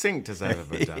succinct as I've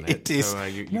ever done it. It is. So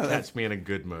you catch me in a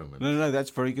good moment. No, that's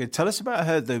very good. Tell us about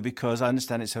her, though, because I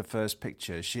understand it's her first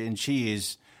picture. She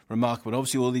is remarkable. And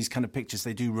obviously, all these kind of pictures,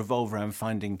 they do revolve around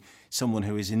finding someone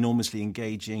who is enormously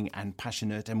engaging and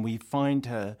passionate. And we find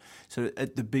her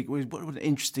at the big... What an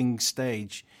interesting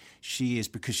stage she is,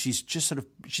 because she's just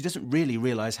she doesn't really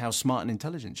realise how smart and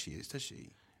intelligent she is, does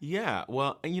she? Yeah,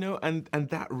 well, and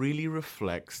that really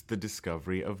reflects the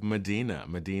discovery of Medina,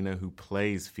 who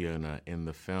plays Fiona in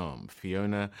the film.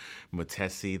 Fiona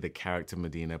Mutesi, the character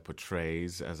Medina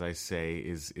portrays, as I say,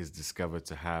 is discovered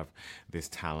to have this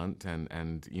talent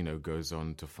and goes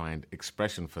on to find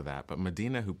expression for that. But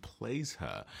Medina, who plays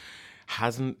her,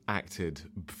 hasn't acted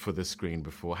for the screen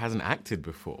before,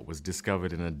 was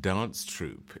discovered in a dance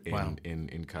troupe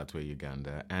in Katwe,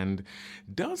 Uganda, and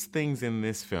does things in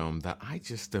this film that I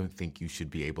just don't think you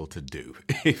should be able to do.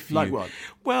 Like what?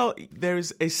 Well, there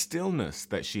is a stillness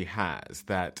that she has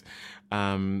that...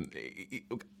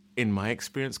 in my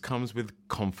experience, comes with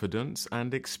confidence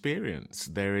and experience.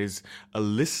 There is a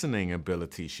listening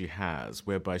ability she has,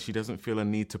 whereby she doesn't feel a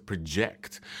need to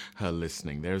project her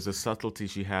listening. There's a subtlety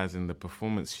she has in the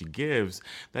performance she gives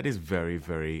that is very,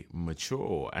 very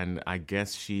mature. And I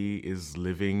guess she is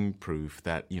living proof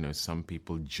that, some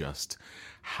people just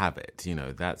have it.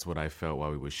 That's what I felt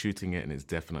while we were shooting it, and it's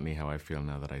definitely how I feel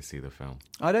now that I see the film.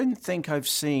 I don't think I've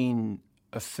seen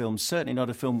a film, certainly not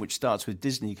a film which starts with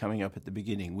Disney coming up at the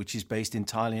beginning, which is based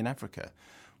entirely in Africa,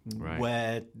 right,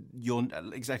 where you're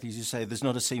exactly as you say. There's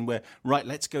not a scene where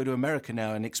let's go to America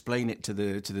now and explain it to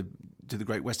the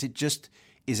Great West. It just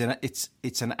is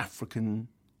it's an African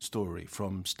story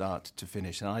from start to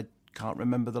finish, and I can't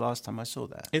remember the last time I saw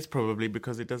that. It's probably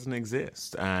because it doesn't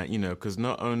exist, because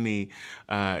not only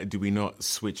do we not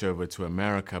switch over to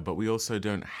America, but we also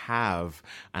don't have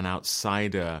an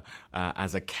outsider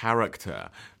as a character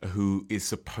who is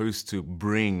supposed to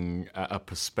bring a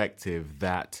perspective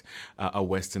that a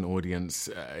Western audience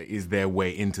is their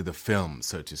way into the film,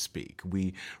 so to speak.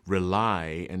 We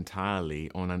rely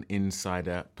entirely on an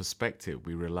insider perspective.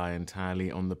 We rely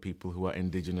entirely on the people who are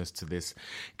indigenous to this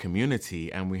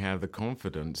community, and we have the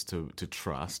confidence to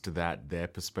trust that their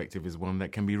perspective is one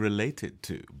that can be related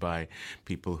to by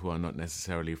people who are not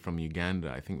necessarily from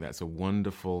Uganda. I think that's a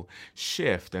wonderful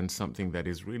shift and something that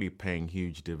is really paying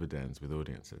huge dividends with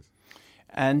audiences.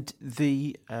 And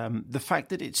the fact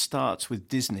that it starts with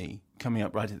Disney coming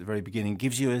up right at the very beginning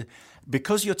gives you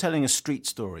because you're telling a street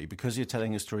story, because you're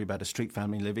telling a story about a street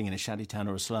family living in a shanty town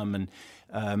or a slum,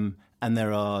 and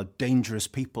there are dangerous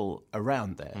people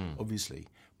around there, obviously.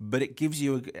 But it gives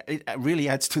you it really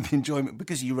adds to the enjoyment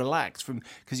because you relax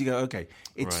because you go, okay,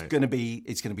 it's going to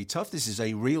be tough. This is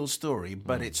a real story,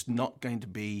 but it's not going to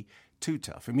be too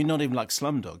tough. I mean, not even like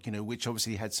Slumdog, which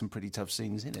obviously had some pretty tough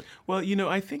scenes in it. Well,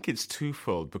 I think it's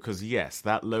twofold because, yes,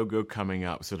 that logo coming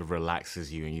up sort of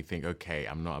relaxes you and you think, okay,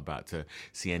 I'm not about to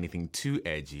see anything too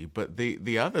edgy. But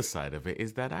the other side of it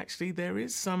is that actually there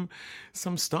is some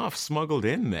stuff smuggled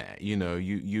in there.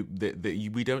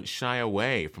 We don't shy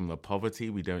away from the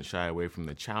poverty. We don't shy away from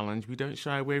the challenge. We don't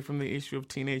shy away from the issue of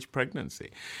teenage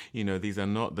pregnancy. These are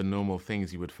not the normal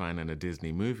things you would find in a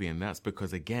Disney movie. And that's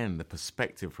because, again, the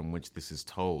perspective from which this is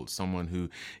told, someone who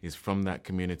is from that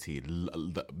community,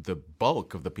 the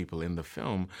bulk of the people in the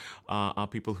film are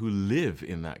people who live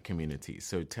in that community.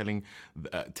 So telling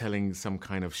some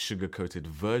kind of sugar-coated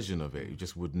version of it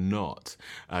just would not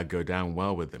go down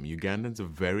well with them. Ugandans are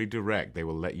very direct. They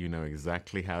will let you know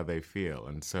exactly how they feel.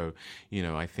 And so,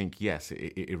 I think, yes,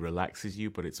 it relaxes you,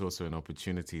 but it's also an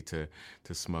opportunity to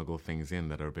smuggle things in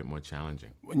that are a bit more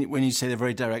challenging. When you say they're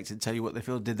very direct and tell you what they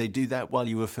feel, did they do that while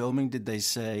you were filming? Did they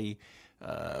say,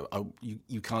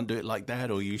 you can't do it like that,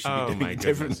 or you should be doing it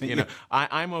differently?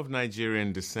 I'm of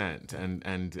Nigerian descent,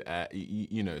 and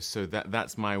so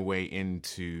that's my way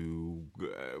into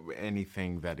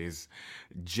anything that is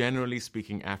generally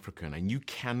speaking African, and you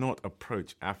cannot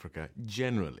approach Africa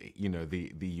generally.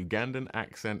 The Ugandan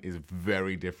accent is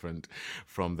very different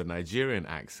from the Nigerian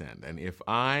accent, and if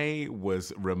I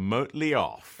was remotely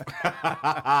off,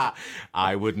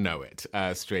 I would know it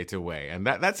straight away, and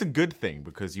that's a good thing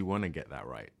because you want to get that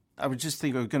right. I was just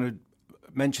thinking I was going to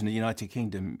mention the United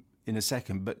Kingdom in a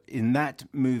second, but in that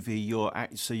movie, you're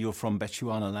from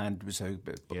Bechuana land, so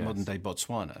modern day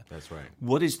Botswana. That's right.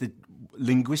 What is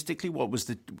linguistically? What was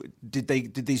did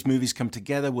these movies come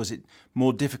together? Was it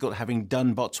more difficult having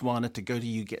done Botswana to go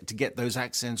to get those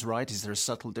accents right? Is there a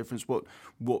subtle difference? What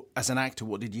as an actor,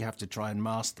 what did you have to try and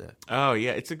master? Oh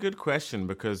yeah, it's a good question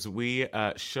because we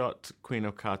shot Queen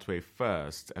of Katwe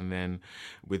first, and then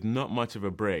with not much of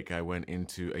a break, I went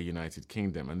into a United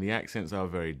Kingdom, and the accents are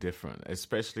very different,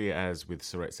 especially as with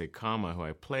Seretse Khama, who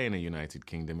I play in a United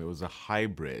Kingdom. It was a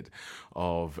hybrid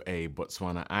of a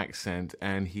Botswana accent,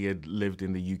 and he had lived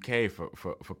in the UK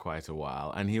for quite a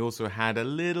while. And he also had a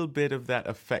little bit of that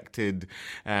affected,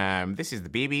 this is the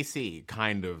BBC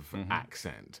kind of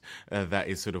accent that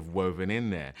is sort of woven in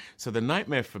there. So the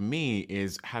nightmare for me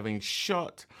is having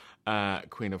shot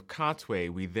Queen of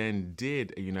Katwe, we then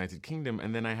did a United Kingdom,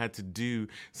 and then I had to do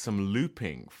some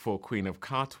looping for Queen of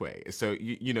Katwe. So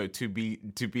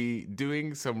to be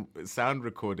doing some sound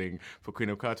recording for Queen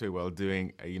of Katwe while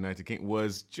doing a United Kingdom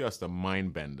was just a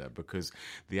mind bender because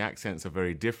the accents are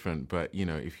very different. But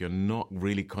if you're not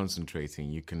really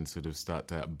concentrating, you can sort of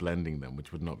start blending them,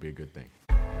 which would not be a good thing.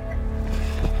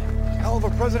 Hell of a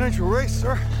presidential race,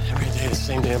 sir. Every day the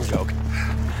same damn joke.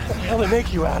 What the hell they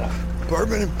make you out of?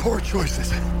 Bourbon and poor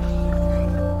choices.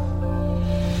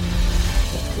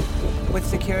 With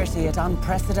security at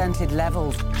unprecedented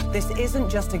levels, this isn't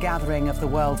just a gathering of the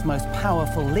world's most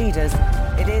powerful leaders,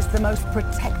 it is the most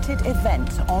protected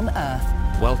event on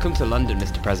Earth. Welcome to London,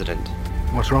 Mr. President.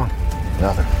 What's wrong?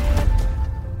 Nothing.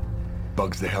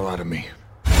 Bugs the hell out of me.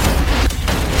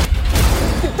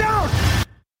 Get down!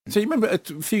 So you remember a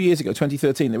few years ago,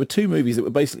 2013, there were two movies that were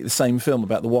basically the same film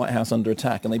about the White House under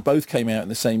attack, and they both came out in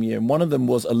the same year. And one of them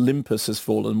was Olympus Has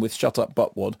Fallen with Shut Up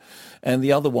Buttwad, and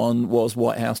the other one was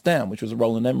White House Down, which was a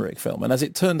Roland Emmerich film. And as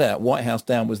it turned out, White House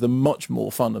Down was the much more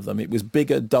fun of them. It was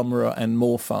bigger, dumber, and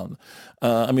more fun.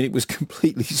 It was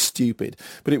completely stupid,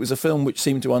 but it was a film which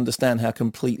seemed to understand how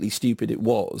completely stupid it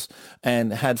was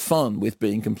and had fun with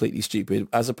being completely stupid,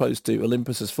 as opposed to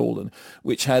Olympus Has Fallen,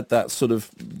 which had that sort of...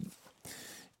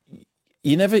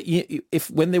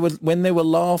 when there were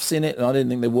laughs in it, and I didn't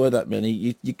think there were that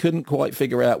many, you couldn't quite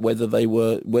figure out whether they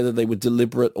were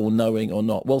deliberate or knowing or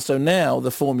not. Well, so now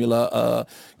the formula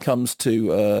comes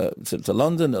to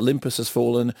London. Olympus has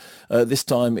fallen. This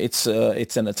time it's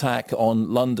an attack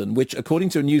on London, which, according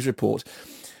to a news report,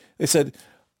 they said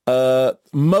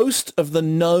most of the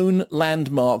known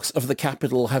landmarks of the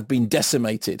capital have been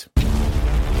decimated.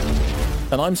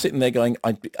 And I'm sitting there going,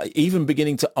 even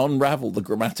beginning to unravel the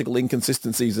grammatical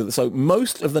inconsistencies of so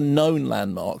most of the known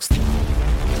landmarks,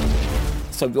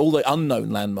 so all the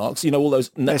unknown landmarks, all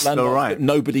those landmarks that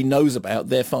nobody knows about,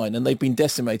 they're fine. And they've been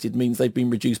decimated means they've been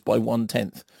reduced by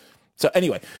 1/10. So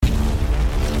anyway,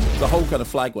 the whole kind of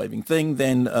flag-waving thing,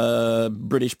 then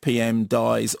British PM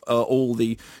dies, all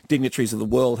the dignitaries of the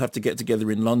world have to get together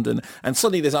in London, and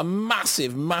suddenly there's a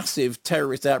massive, massive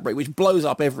terrorist outbreak which blows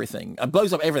up everything. I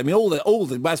mean, all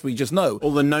the, as we just know,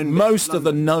 all the known, most of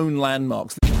the known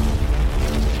landmarks.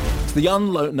 The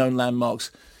unknown landmarks,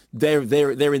 they're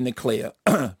in the clear.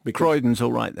 Croydon's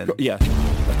all right then. Yeah.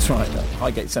 That's right,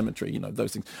 Highgate Cemetery,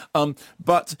 those things.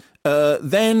 But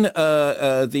then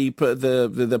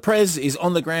the Prez is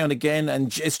on the ground again,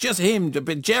 and it's just him,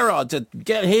 Gerard, to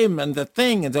get him and the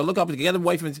thing, and to look up and get him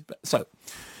away from it. So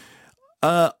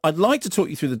I'd like to talk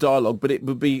you through the dialogue, but it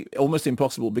would be almost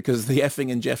impossible because the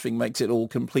effing and jeffing makes it all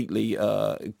completely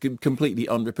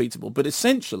unrepeatable. But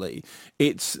essentially,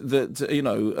 it's that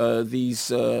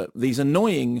these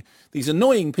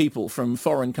annoying people from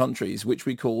foreign countries, which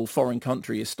we call foreign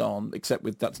countryistan,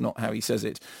 except that's not how he says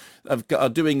it, are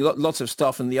doing lots of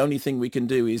stuff, and the only thing we can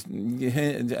do is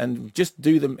and just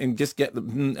do them and just get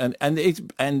them and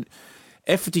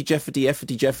effity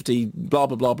jeffity, blah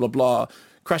blah blah blah blah.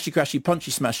 Crashy, punchy,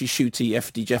 smashy, shooty,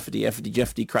 effity,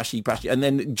 jeffity, crashy, and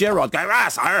then Gerard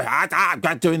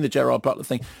going, doing the Gerard Butler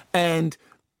thing. And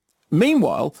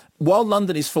meanwhile, while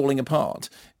London is falling apart,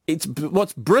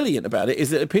 what's brilliant about it is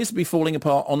that it appears to be falling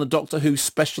apart on the Doctor Who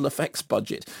special effects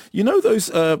budget. You know those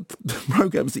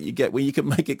programs that you get where you can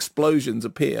make explosions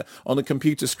appear on a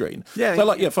computer screen? Yeah.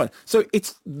 So fine. So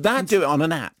it's that. You can do it on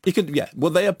an app. You can, yeah.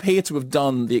 Well, they appear to have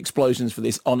done the explosions for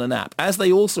this on an app, as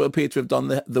they also appear to have done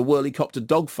the Whirlicopter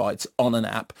dogfights on an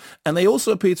app, and they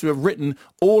also appear to have written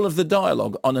all of the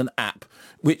dialogue on an app,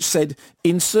 which said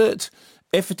insert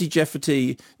effity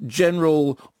jeffity,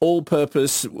 general,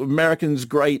 all-purpose, Americans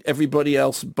great, everybody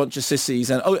else bunch of sissies.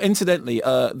 And incidentally,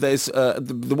 there's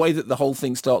the way that the whole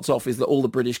thing starts off is that all the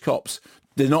British cops,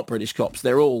 they're not British cops,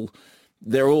 they're all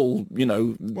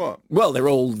what? Well, they're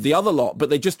all the other lot, but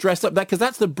they just dressed up that because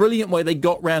that's the brilliant way they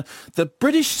got round the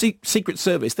British Secret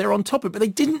Service. They're on top of it, but they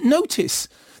didn't notice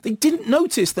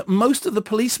that most of the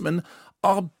policemen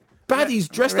are baddies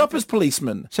dressed up as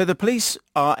policemen. So the police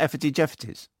are effity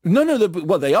jeffities? No,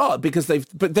 well, they are because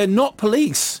but they're not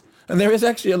police. And there is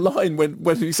actually a line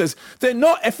when he says they're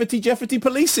not effity jeffity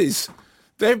polices.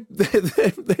 They're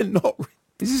not.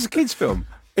 Is this a kids' film?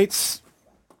 It's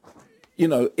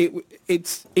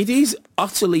it is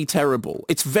utterly terrible.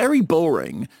 It's very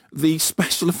boring. The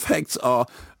special effects are.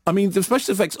 The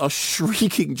special effects are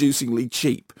shrieking-juicingly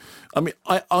cheap.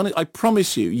 I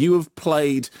promise you have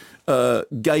played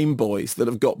Game Boys that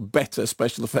have got better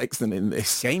special effects than in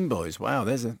this. Game Boys, wow,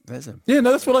 there's a. Yeah,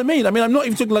 no, that's what I mean. I'm not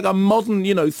even talking like a modern,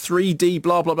 3D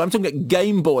blah blah blah. I'm talking like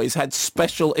Game Boys had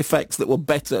special effects that were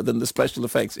better than the special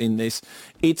effects in this.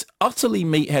 It's utterly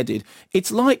meat-headed.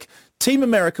 It's like Team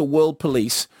America World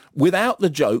Police without the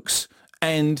jokes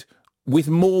and with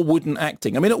more wooden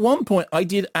acting. At one point, I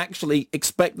did actually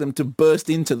expect them to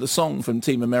burst into the song from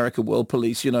Team America World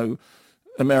Police,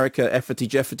 America, effity,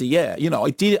 jeffity, yeah.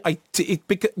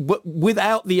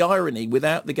 Without the irony,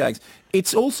 without the gags.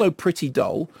 It's also pretty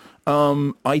dull.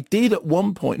 I did at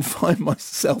one point find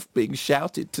myself being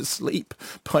shouted to sleep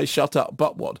by Shut Up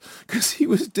Buttwad because he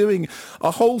was doing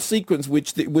a whole sequence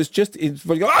which was just and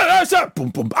I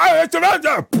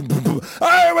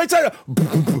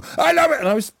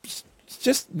was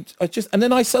just and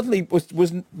then I suddenly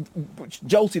was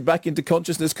jolted back into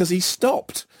consciousness because he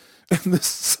stopped. And the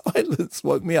silence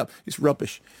woke me up. It's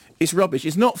rubbish. It's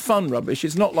not fun rubbish.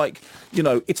 It's not like,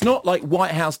 it's not like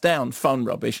White House Down fun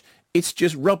rubbish. It's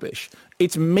just rubbish.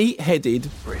 It's meat-headed.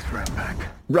 Breathe right back.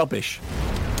 Rubbish.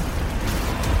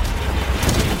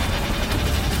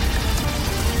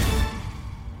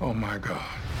 Oh, my God.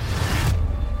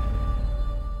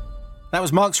 That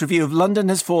was Mark's review of London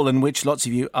Has Fallen, which lots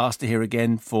of you asked to hear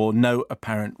again for no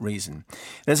apparent reason.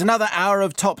 There's another hour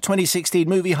of top 2016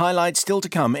 movie highlights still to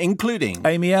come, including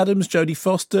Amy Adams, Jodie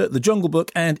Foster, The Jungle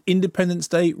Book and Independence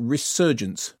Day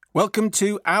Resurgence. Welcome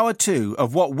to Hour 2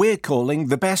 of what we're calling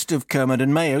the Best of Kermode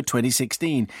and Mayo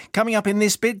 2016. Coming up in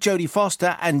this bit, Jodie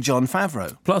Foster and Jon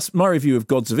Favreau. Plus, my review of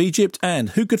Gods of Egypt, and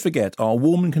who could forget our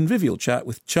warm and convivial chat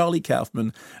with Charlie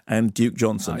Kaufman and Duke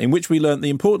Johnson, in which we learnt the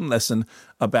important lesson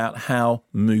about how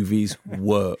movies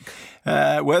work.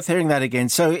 Worth hearing that again.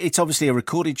 So it's obviously a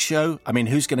recorded show. I mean,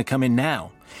 who's going to come in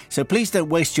now? So please don't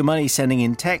waste your money sending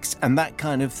in texts and that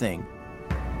kind of thing.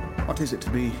 What is it to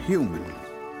be human?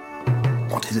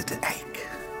 What is it to ache?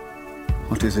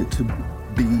 What is it to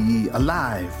be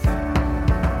alive?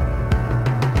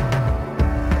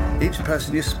 Each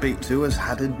person you speak to has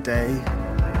had a day.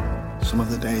 Some of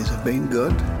the days have been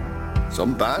good,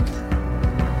 some bad.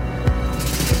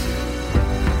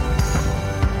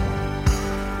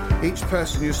 Each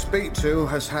person you speak to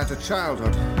has had a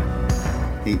childhood.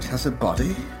 Each has a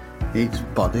body. Each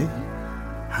body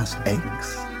has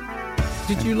aches.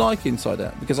 Did you like Inside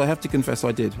Out? Because I have to confess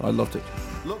I did. I loved it.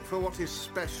 Look for what is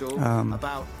special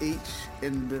about each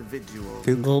individual.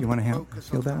 Google, you want to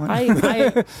feel that one?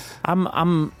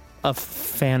 I'm a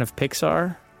fan of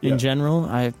Pixar in general.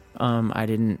 I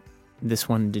didn't. This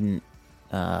one didn't.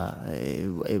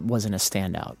 It wasn't a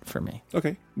standout for me.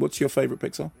 Okay, what's your favourite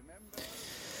Pixar?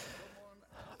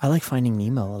 I like Finding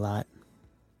Nemo a lot.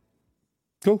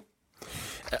 Cool.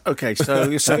 Okay, so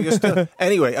you're still...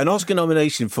 Anyway, an Oscar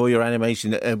nomination for your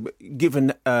animation,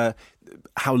 given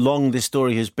how long this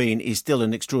story has been, is still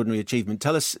an extraordinary achievement.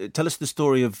 Tell us the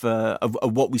story of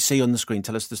what we see on the screen.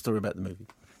 Tell us the story about the movie.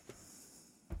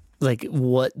 Like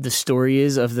what the story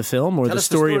is of the film, or the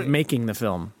story of making the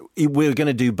film? We're going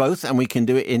to do both, and we can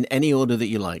do it in any order that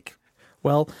you like.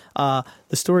 Well, the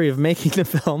story of making the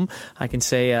film, I can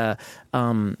say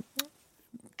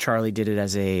Charlie did it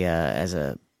as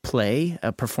a play,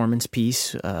 a performance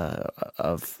piece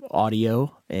of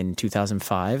audio in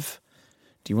 2005.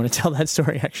 Do you want to tell that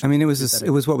story? Actually, I mean, it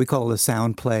was what we call a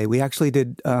sound play. We actually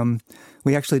did them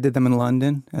in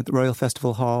London at the Royal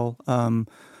Festival Hall.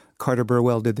 Carter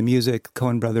Burwell did the music.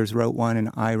 Coen Brothers wrote one,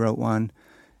 and I wrote one,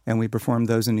 and we performed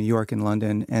those in New York and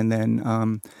London. And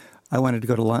then I wanted to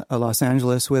go to Los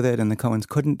Angeles with it, and the Coens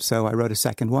couldn't, so I wrote a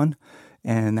second one.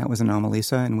 And that was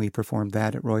Anomalisa, and we performed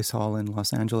that at Royce Hall in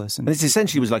Los Angeles. And it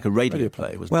essentially was like a radio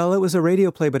play, wasn't it? Well, it was a radio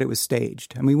play, but it was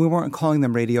staged. I mean, we weren't calling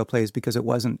them radio plays because it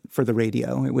wasn't for the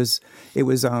radio. It was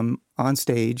on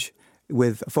stage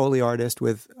with a Foley artist,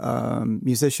 with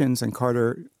musicians, and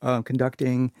Carter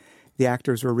conducting. The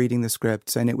actors were reading the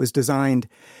scripts, and it was designed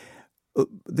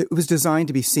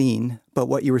to be seen, but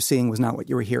what you were seeing was not what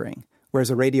you were hearing. Whereas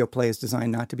a radio play is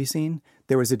designed not to be seen.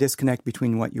 There was a disconnect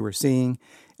between what you were seeing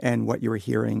and what you were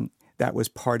hearing. That was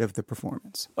part of the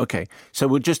performance. Okay, so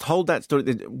we'll just hold that story.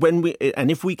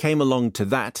 If we came along to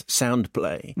that sound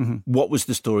play, what was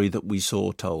the story that we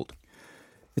saw told?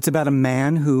 It's about a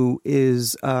man who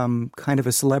is kind of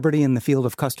a celebrity in the field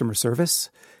of customer service,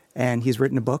 and he's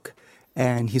written a book,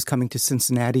 and he's coming to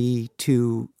Cincinnati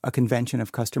to a convention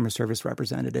of customer service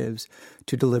representatives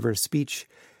to deliver a speech.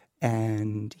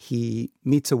 And he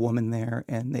meets a woman there,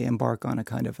 and they embark on a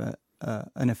kind of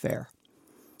an affair.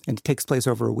 And it takes place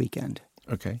over a weekend.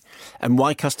 Okay. And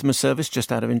why customer service,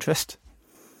 just out of interest?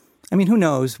 I mean, who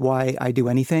knows why I do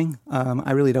anything?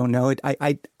 I really don't know.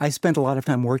 I spent a lot of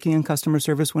time working in customer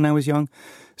service when I was young,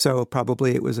 so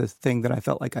probably it was a thing that I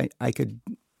felt like I could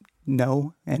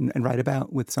know and write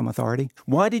about with some authority.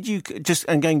 Why did you,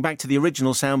 and going back to the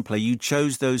original sound play, you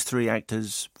chose those three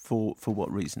actors for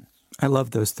what reason? I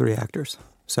love those three actors,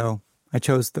 so I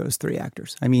chose those three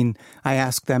actors. I mean, I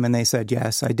asked them and they said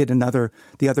yes. I did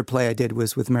the other play I did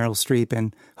was with Meryl Streep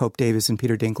and Hope Davis and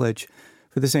Peter Dinklage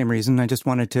for the same reason. I just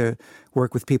wanted to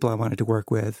work with people I wanted to work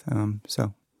with.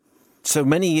 So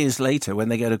many years later, when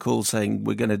they get a call saying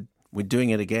we're doing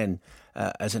it again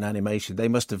as an animation, they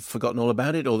must have forgotten all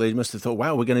about it, or they must have thought,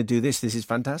 wow, we're going to do this. This is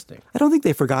fantastic. I don't think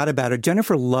they forgot about it.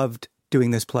 Jennifer loved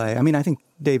doing this play. I mean, I think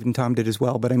David and Tom did as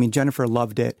well, but I mean, Jennifer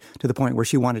loved it to the point where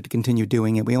she wanted to continue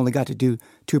doing it. We only got to do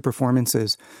 2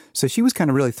 performances. So she was kind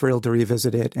of really thrilled to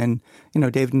revisit it. And,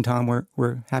 David and Tom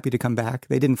were happy to come back.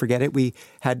 They didn't forget it. We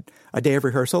had a day of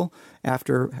rehearsal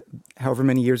after however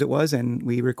many years it was, and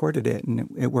we recorded it,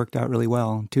 and it worked out really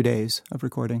well. 2 days of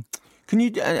recording. Can you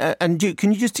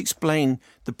just explain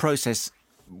the process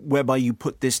whereby you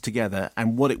put this together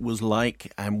and what it was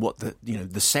like, and what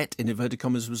the set in inverted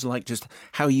commas was like, just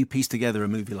how you pieced together a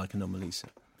movie like Anomalisa?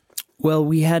 Well,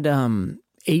 we had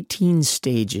 18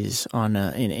 stages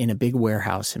in a big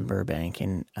warehouse in Burbank,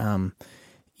 and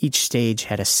each stage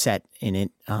had a set in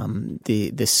it.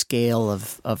 The scale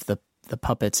of the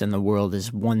puppets in the world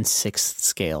is 1/6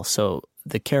 scale. So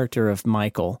the character of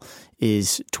Michael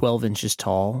is 12 inches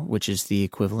tall, which is the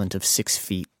equivalent of 6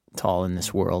 feet tall in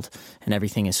this world, and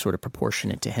everything is sort of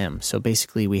proportionate to him. So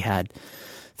basically we had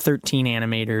 13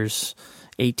 animators,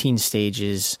 18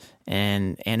 stages,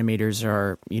 and animators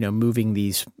are, moving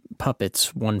these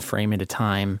puppets one frame at a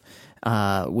time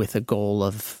with a goal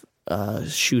of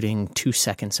shooting 2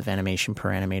 seconds of animation per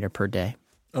animator per day.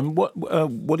 And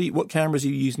what cameras are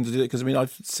you using to do it? Because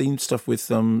I've seen stuff with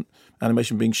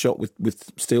animation being shot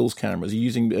with stills cameras. Are you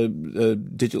using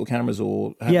digital cameras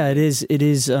or? Yeah, it is. It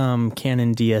is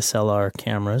Canon DSLR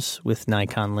cameras with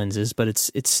Nikon lenses, but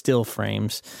it's still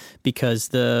frames because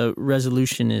the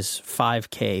resolution is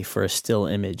 5K for a still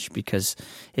image because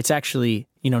it's actually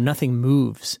nothing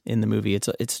moves in the movie.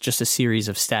 It's just a series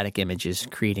of static images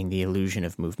creating the illusion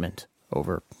of movement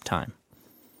over time.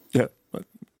 Yeah.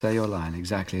 Say your line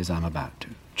exactly as I'm about to,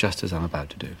 just as I'm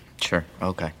about to do. Sure,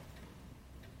 okay.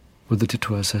 Would that it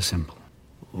were so simple.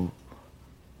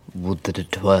 Would that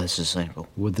it were so simple.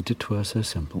 Would that it were so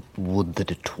simple. Would that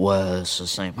it were so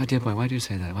simple. My dear boy, why do you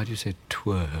say that? Why do you say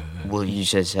twere? Well, you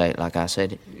should say it like I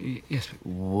said it. Yes.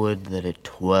 Would that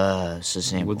it were so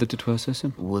simple. Would that it were so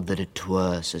simple. Would that it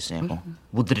were so simple.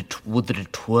 Would that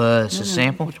it were so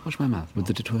simple. Watch my mouth. Would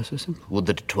that it were so simple. Would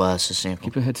that it were so simple.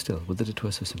 Keep your head still. Would that it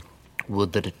were so simple.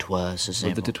 Would that it were so simple.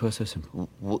 Would that it were so simple.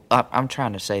 I'm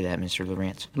trying to say that, Mr.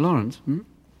 Lawrence. Lawrence?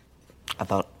 I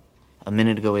thought a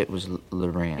minute ago it was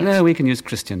Lawrence. No, we can use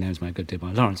Christian names, my good dear boy.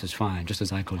 Lawrence is fine, just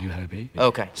as I call you Hobie.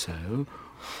 Okay. So,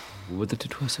 would that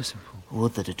it were so simple.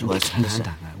 Would that it were so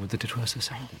simple. Would that it were so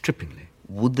simple. Trippingly.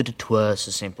 Would that it were so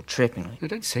simple. Trippingly. No,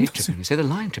 don't say trippingly. Say the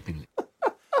line trippingly.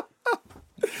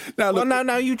 Now, look,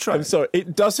 now you try. I'm sorry.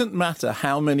 It doesn't matter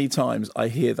how many times I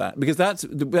hear that because that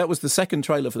was the second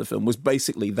trailer for the film. Was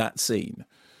basically that scene,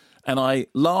 and I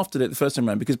laughed at it the first time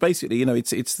around because basically,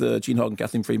 it's the Gene Hogg and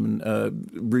Kathleen Freeman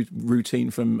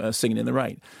routine from Singing in the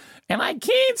Rain, and I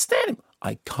can't stand him.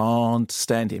 I can't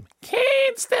stand him.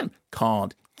 Can't stand him.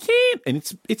 Can't.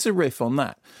 And it's a riff on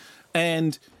that,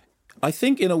 and I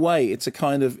think in a way it's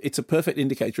a perfect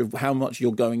indicator of how much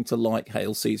you're going to like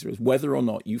Hail Caesar, is whether or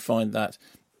not you find that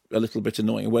a little bit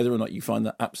annoying, and whether or not you find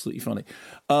that absolutely funny.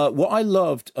 What I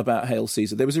loved about Hail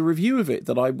Caesar, there was a review of it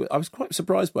that I was quite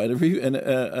surprised by, a review in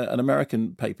an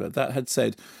American paper that had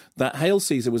said that Hail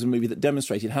Caesar was a movie that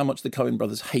demonstrated how much the Coen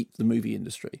brothers hate the movie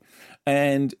industry.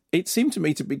 And it seemed to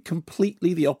me to be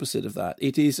completely the opposite of that.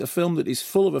 It is a film that is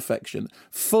full of affection,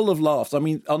 full of laughs.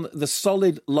 On the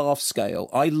solid laugh scale,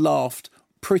 I laughed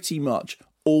pretty much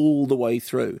all the way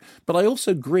through. But I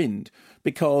also grinned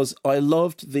because I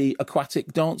loved the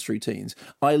aquatic dance routines.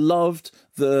 I loved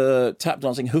the tap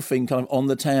dancing, hoofing kind of on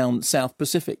the town South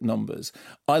Pacific numbers.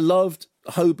 I loved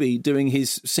Hobie doing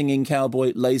his singing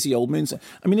cowboy lazy old moon song.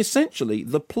 Essentially,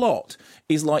 the plot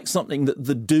is like something that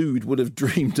the dude would have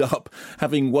dreamed up,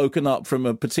 having woken up from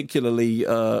a particularly,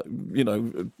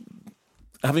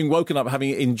 having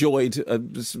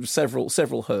enjoyed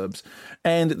several herbs.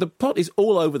 And the plot is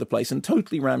all over the place and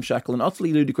totally ramshackle and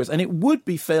utterly ludicrous. And it would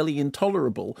be fairly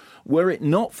intolerable were it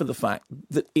not for the fact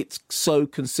that it's so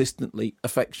consistently,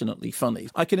 affectionately funny.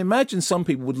 I can imagine some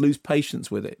people would lose patience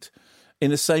with it in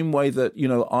the same way that,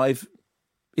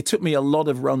 it took me a lot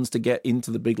of runs to get into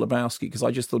The Big Lebowski because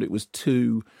I just thought it was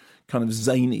too kind of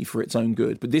zany for its own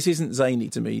good. But this isn't zany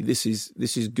to me. This is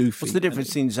goofy. What's the difference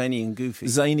between zany and goofy?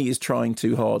 Zany is trying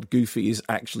too hard. Goofy is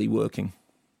actually working.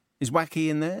 Is wacky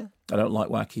in there? I don't like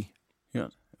wacky. Yeah.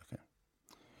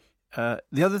 Okay.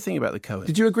 The other thing about the Coens...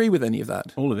 Did you agree with any of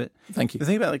that? All of it. Thank you. The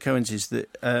thing about the Coens is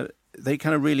that they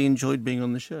kind of really enjoyed being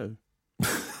on the show.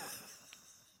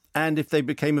 And if they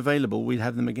became available, we'd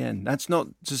have them again. That's not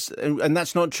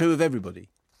true of everybody.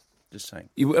 Just saying.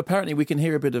 Apparently, we can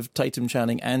hear a bit of Tatum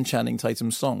Channing and Channing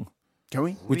Tatum's song. Can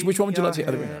we? Which one would you like to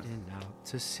hear? Out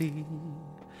to sea,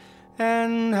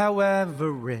 and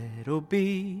however it'll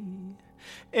be,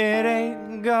 it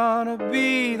ain't gonna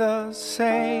be the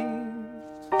same.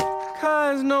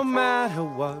 'Cause no matter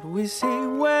what we see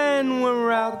when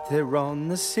we're out there on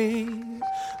the sea,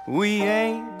 we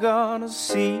ain't gonna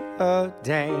see a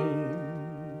dame.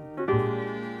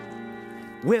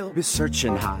 We'll be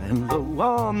searching high and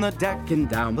low on the deck and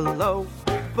down below,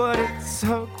 but it's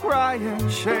a crying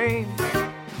shame.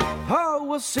 Oh,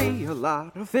 we'll see a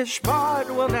lot of fish, but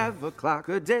we'll never clock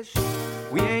a dish.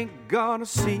 We ain't gonna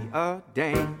see a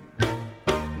dame.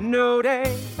 No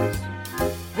days.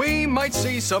 We might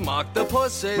see some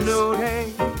octopuses. No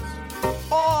days.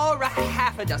 Or a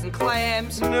half a dozen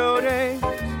clams. No days.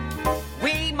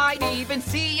 We might even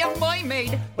see a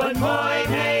mermaid. But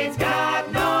mermaids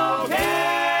got no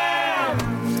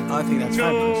cams. I think that's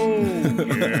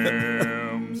fabulous.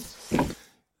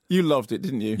 You loved it,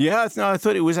 didn't you? Yeah, I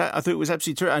thought it was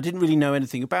absolutely true. I didn't really know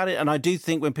anything about it, and I do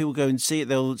think when people go and see it,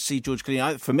 they'll see George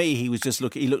Clooney. For me, he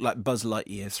looked like Buzz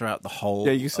Lightyear throughout the whole.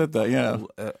 Yeah, you said that. Yeah,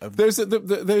 there's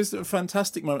a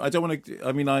fantastic moment. I don't want to.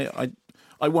 I mean,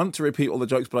 I want to repeat all the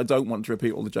jokes, but I don't want to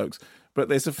repeat all the jokes. But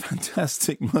there's a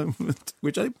fantastic moment,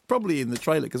 which I probably in the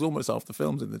trailer, because almost half the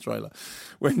film's in the trailer,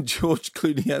 when George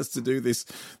Clooney has to do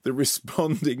the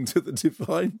responding to the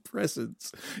divine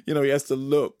presence. You know, he has to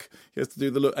do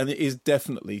the look, and it is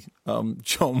definitely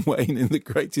John Wayne in The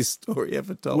Greatest Story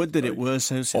Ever Told. Would that it were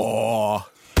so simple. Oh.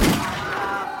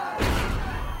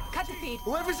 Cut the feed.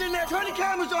 Whoever's in there, turn the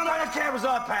cameras on. Turn the cameras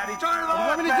on, Patty. Turn them on.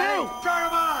 What do you want me to do? Turn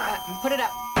them on. Put it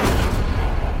up.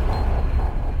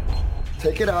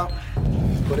 Take it out.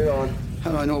 Put it on. How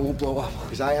do I know it won't blow up?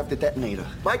 Because I have the detonator.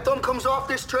 My thumb comes off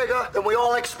this trigger, and we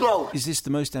all explode. Is this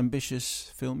the most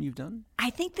ambitious film you've done?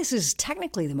 I think this is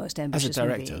technically the most ambitious as a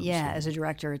director, movie. Yeah, as a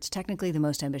director, it's technically the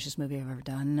most ambitious movie I've ever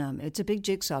done. It's a big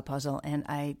jigsaw puzzle, and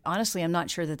I'm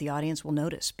not sure that the audience will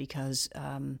notice because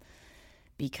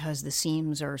the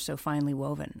seams are so finely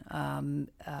woven.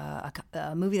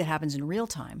 A movie that happens in real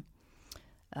time.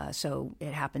 So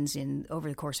it happens over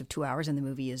the course of 2 hours, and the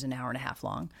movie is an hour and a half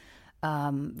long,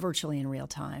 virtually in real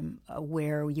time,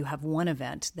 where you have one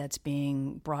event that's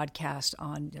being broadcast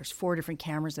on. There's 4 different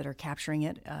cameras that are capturing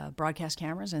it, broadcast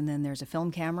cameras, and then there's a film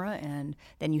camera, and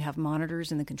then you have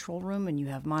monitors in the control room, and you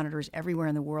have monitors everywhere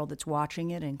in the world that's watching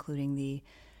it, including the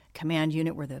command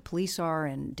unit where the police are,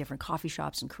 and different coffee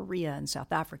shops in Korea and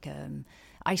South Africa and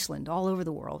Iceland, all over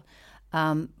the world.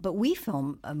 But we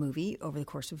film a movie over the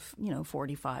course of,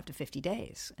 45 to 50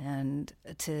 days. And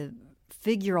to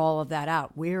figure all of that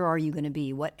out, where are you going to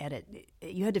be? What edit?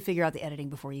 You had to figure out the editing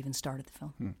before you even started the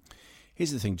film.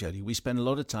 Here's the thing, Jodie. We spend a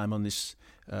lot of time on this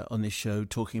show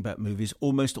talking about movies,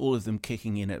 almost all of them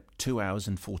kicking in at 2 hours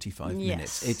and 45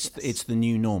 minutes. It's the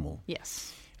new normal.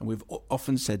 Yes. And we've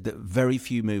often said that very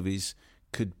few movies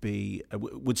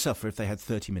would suffer if they had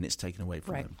 30 minutes taken away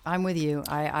from them. I'm with you.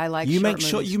 I like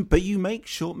short movies. But you make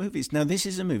short movies. Now, this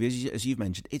is a movie, as you've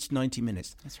mentioned, it's 90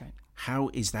 minutes. That's right. How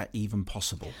is that even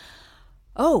possible?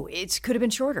 Oh, it could have been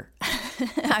shorter.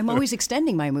 I'm always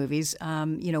extending my movies,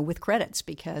 with credits,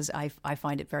 because I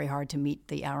find it very hard to meet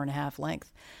the hour and a half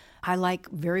length. I like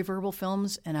very verbal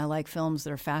films, and I like films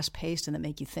that are fast-paced and that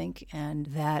make you think and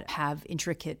that have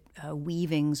intricate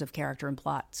weavings of character and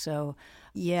plot. So,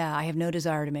 yeah, I have no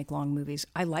desire to make long movies.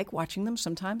 I like watching them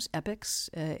sometimes, epics.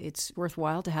 It's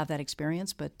worthwhile to have that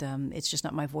experience, but it's just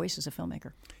not my voice as a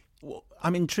filmmaker. What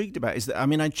I'm intrigued about is that,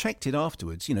 I checked it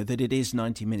afterwards, that it is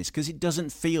 90 minutes, because it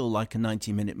doesn't feel like a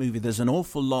 90-minute movie. There's an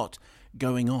awful lot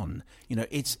going on.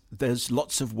 There's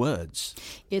lots of words.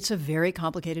 It's a very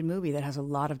complicated movie that has a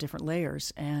lot of different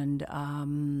layers, and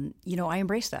I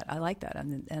embrace that. I like that,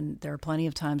 and there are plenty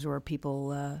of times where people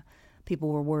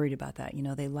were worried about that.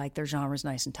 They like their genres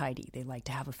nice and tidy. They like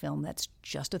to have a film that's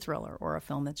just a thriller, or a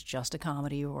film that's just a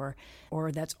comedy, or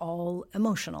that's all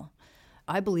emotional.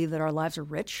 I believe that our lives are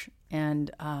rich,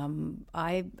 and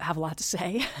I have a lot to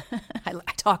say. I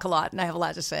talk a lot, and I have a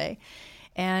lot to say.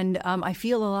 And I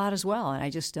feel a lot as well, and I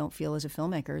just don't feel as a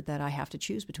filmmaker that I have to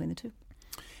choose between the two.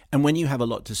 And when you have a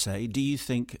lot to say, do you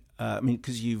think,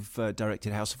 because you've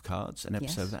directed House of Cards, an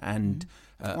episode of that, and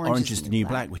Orange is the New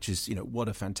Black, which is, what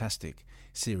a fantastic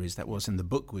series that was, and the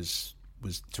book was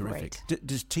terrific.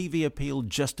 Does TV appeal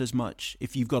just as much?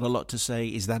 If you've got a lot to say,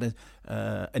 is that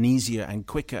an easier and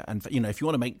quicker, and if you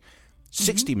want to make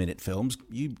 60-minute films,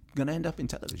 you're going to end up in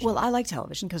television. Well, I like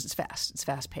television because it's fast. It's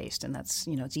fast-paced, and that's,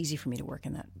 it's easy for me to work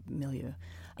in that milieu.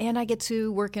 And I get to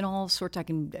work in all sorts. I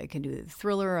can do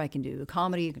thriller, I can do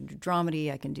comedy, I can do dramedy,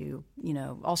 I can do,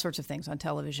 all sorts of things on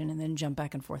television, and then jump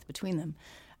back and forth between them.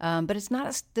 But it's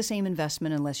not the same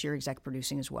investment unless you're exec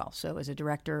producing as well. So as a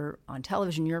director on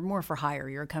television, you're more for hire.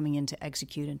 You're coming in to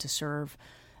execute and to serve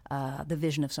the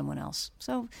vision of someone else.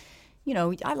 So,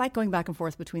 I like going back and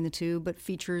forth between the two, but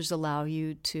features allow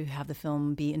you to have the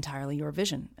film be entirely your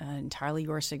vision, entirely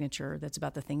your signature that's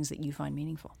about the things that you find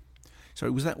meaningful. Sorry,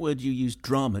 was that word you used,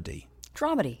 dramedy?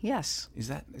 Dramedy, yes. Is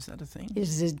that a thing?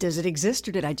 Does it exist,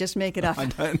 or did I just make it up? I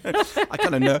don't know. I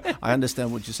kind of know. I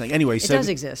understand what you're saying. Anyway, it does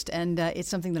exist, and it's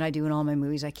something that I do in all my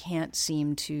movies. I can't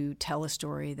seem to tell a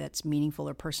story that's meaningful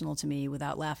or personal to me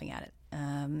without laughing at it.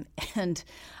 And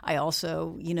I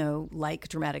also, like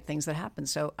dramatic things that happen.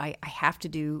 So I have to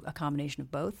do a combination of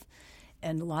both.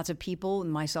 And lots of people,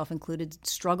 myself included,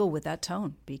 struggle with that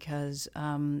tone because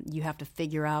you have to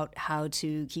figure out how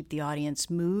to keep the audience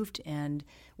moved and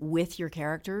with your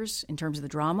characters in terms of the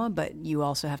drama, but you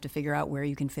also have to figure out where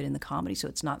you can fit in the comedy so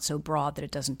it's not so broad that it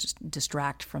doesn't just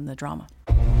distract from the drama.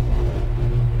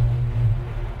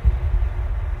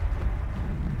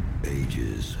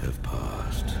 ages have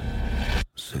passed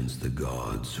since the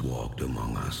gods walked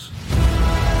among us.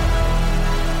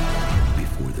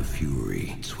 Before the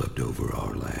fury swept over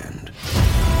our land.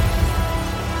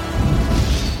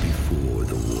 Before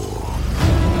the war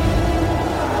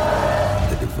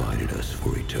that divided us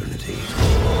for eternity.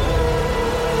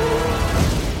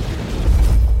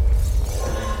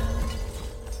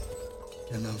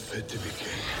 You're not fit to be king.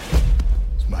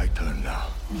 It's my turn now.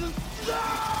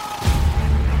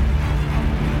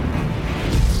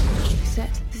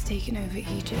 Set has taken over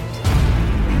Egypt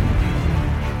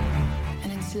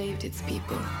and enslaved its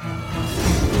people.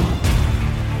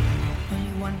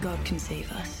 Only one God can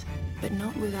save us, but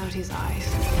not without his eyes.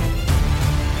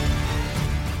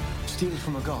 Steal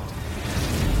from a god.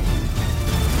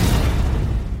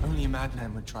 Only a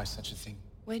madman would try such a thing.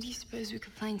 Where do you suppose we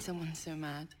could find someone so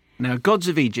mad? Now, Gods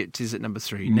of Egypt is at number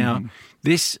 3. Now,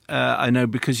 this, I know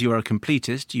because you are a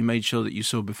completist, you made sure that you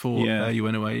saw before you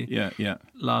went away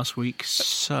last week.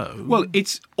 So... Well,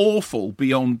 it's awful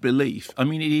beyond belief. I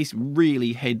mean, it is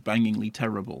really head-bangingly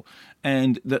terrible.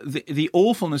 And the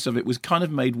awfulness of it was kind of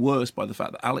made worse by the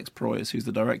fact that Alex Proyas, who's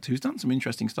the director, who's done some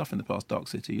interesting stuff in the past, Dark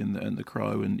City and The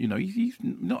Crow, and, you know, he's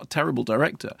not a terrible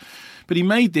director. But he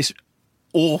made this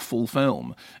awful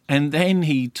film, and then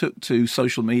he took to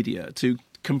social media to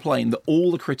complain that all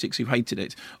the critics who hated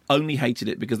it only hated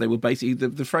it because they were basically,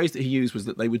 the phrase that he used was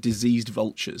that they were diseased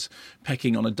vultures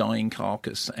pecking on a dying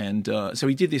carcass. And so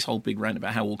he did this whole big rant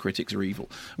about how all critics are evil,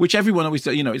 which everyone always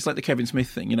does. You know, it's like the Kevin Smith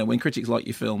thing. You know, when critics like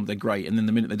your film, they're great, and then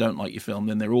the minute they don't like your film,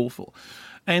 then they're awful.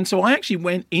 And so I actually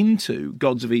went into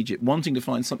Gods of Egypt wanting to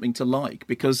find something to like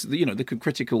because, you know, the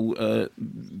critical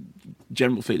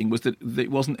general feeling was that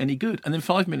it wasn't any good. And then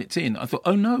 5 minutes in, I thought,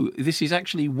 oh no, this is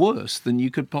actually worse than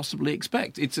you could possibly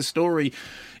expect. It's a story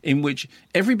in which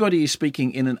everybody is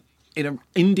speaking in an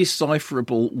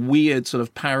indecipherable, weird sort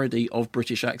of parody of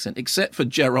British accent, except for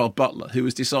Gerard Butler, who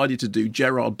has decided to do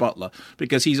Gerard Butler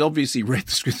because he's obviously read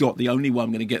the script. The only way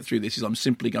I'm going to get through this is I'm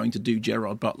simply going to do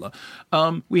Gerard Butler.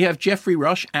 We have Geoffrey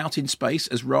Rush out in space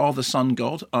as Ra, the sun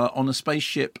god, on a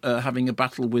spaceship having a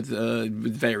battle with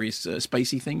various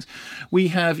spacey things. We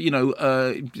have, you know,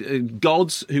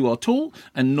 gods who are tall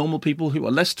and normal people who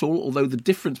are less tall, although the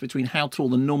difference between how tall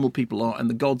the normal people are and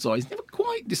the gods are is never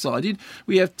quite decided.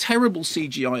 We have terrible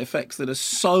CGI effects that are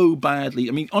so badly...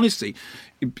 I mean, honestly,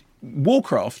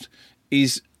 Warcraft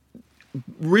is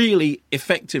really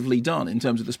effectively done in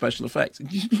terms of the special effects.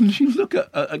 You look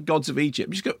at Gods of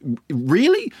Egypt, you just go,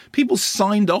 really? People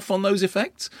signed off on those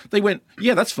effects? They went,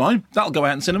 yeah, that's fine. That'll go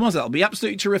out in cinemas. That'll be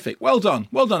absolutely terrific. Well done.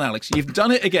 Well done, Alex. You've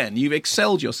done it again. You've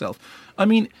excelled yourself. I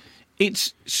mean...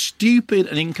 It's stupid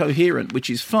and incoherent,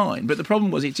 which is fine, but the problem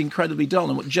was it's incredibly dull.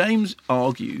 And what James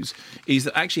argues is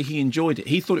that actually he enjoyed it.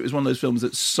 He thought it was one of those films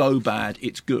that's so bad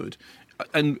it's good.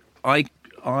 And I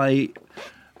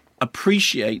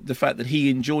appreciate the fact that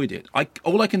he enjoyed it.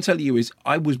 All I can tell you is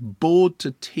I was bored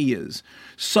to tears,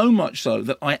 so much so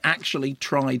that I actually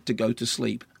tried to go to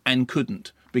sleep and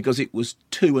couldn't because it was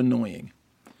too annoying.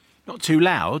 Not too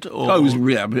loud, or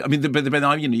yeah. I mean,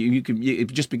 you can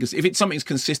just because if something's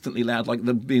consistently loud, like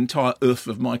the entire oof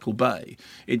of Michael Bay,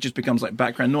 it just becomes like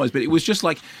background noise. But it was just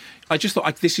like I just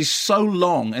thought this is so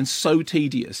long and so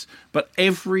tedious, but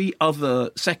every other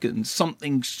second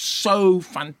something so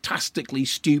fantastically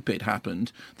stupid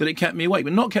happened that it kept me awake.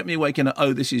 But not kept me awake in a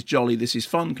oh this is jolly, this is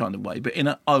fun kind of way, but in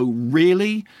a oh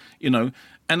really, you know.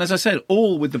 And as I said,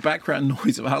 all with the background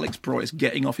noise of Alex Proyas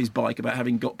getting off his bike about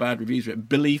having got bad reviews for it.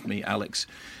 Believe me, Alex,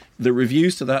 the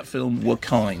reviews to that film were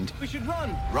kind. We should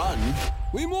run. Run?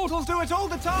 We mortals do it all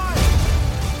the time.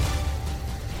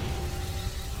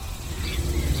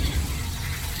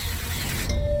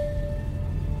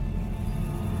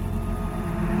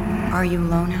 Are you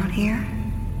alone out here?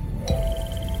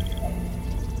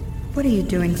 What are you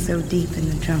doing so deep in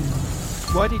the jungle?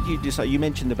 Why did you decide? You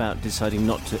mentioned about deciding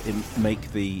not to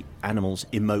make the animals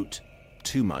emote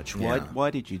too much. Why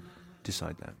did you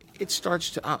decide that? It starts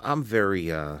to... I'm very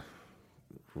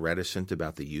reticent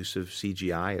about the use of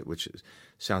CGI, which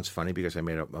sounds funny because I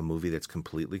made a movie that's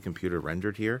completely computer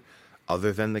rendered here,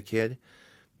 other than the kid.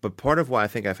 But part of why I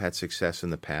think I've had success in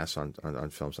the past on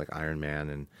films like Iron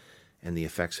Man and the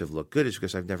effects have looked good is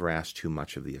because I've never asked too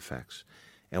much of the effects.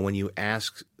 And when you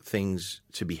ask things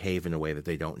to behave in a way that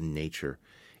they don't in nature,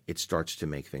 it starts to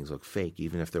make things look fake,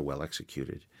 even if they're well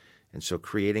executed. And so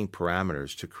creating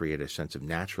parameters to create a sense of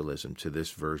naturalism to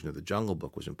this version of the Jungle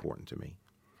Book was important to me.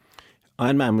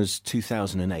 Iron Man was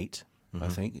 2008, I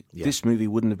think. Yeah. This movie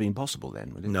wouldn't have been possible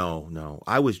then, would it? No.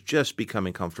 I was just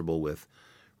becoming comfortable with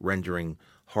rendering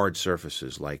hard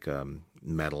surfaces like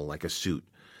metal, like a suit.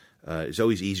 It's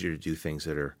always easier to do things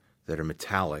that are that are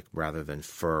metallic rather than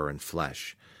fur and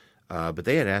flesh. But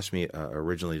they had asked me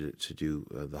originally to do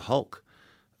the Hulk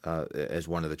as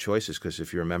one of the choices, because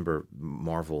if you remember,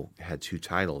 Marvel had 2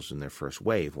 titles in their first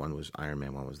wave. One was Iron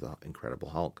Man, one was the Incredible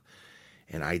Hulk.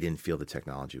 And I didn't feel the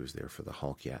technology was there for the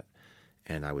Hulk yet.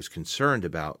 And I was concerned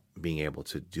about being able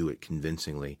to do it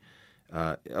convincingly.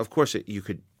 Of course,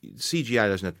 CGI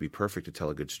doesn't have to be perfect to tell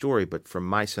a good story, but from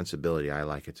my sensibility, I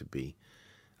like it to be,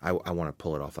 I want to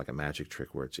pull it off like a magic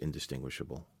trick where it's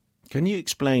indistinguishable. Can you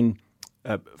explain,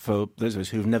 for those of us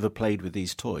who've never played with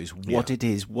these toys, what it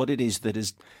is that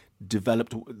has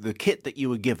developed, the kit that you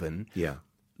were given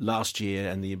last year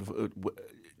and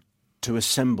to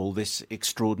assemble this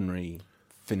extraordinary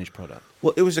finished product?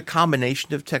 Well, it was a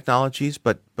combination of technologies,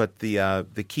 but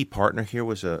the key partner here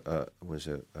was a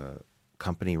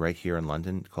company right here in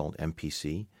London called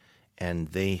MPC, and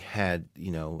they had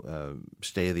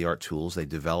state-of-the-art tools. They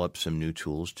developed some new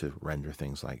tools to render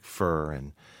things like fur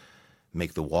and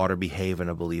make the water behave in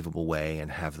a believable way,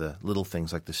 and have the little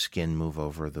things like the skin move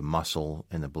over the muscle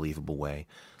in a believable way.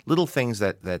 Little things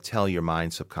that tell your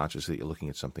mind subconsciously that you're looking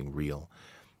at something real.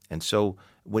 And so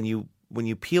when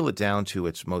you peel it down to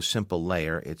its most simple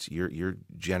layer, you're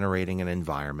generating an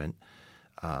environment,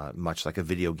 much like a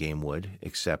video game would,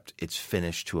 except it's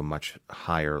finished to a much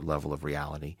higher level of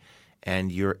reality.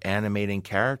 And you're animating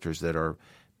characters that are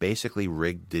basically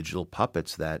rigged digital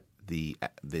puppets that the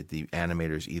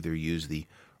animators either use the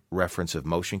reference of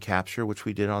motion capture, which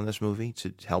we did on this movie,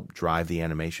 to help drive the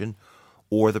animation,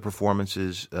 or the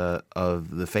performances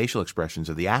of the facial expressions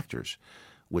of the actors,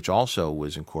 which also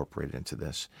was incorporated into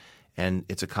this. And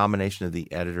it's a combination of the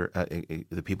editor,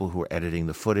 the people who are editing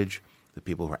the footage, the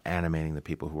people who are animating, the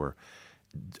people who are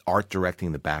art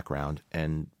directing the background.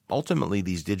 And ultimately,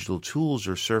 these digital tools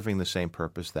are serving the same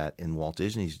purpose that in Walt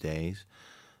Disney's days,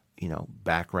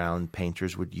 background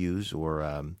painters would use,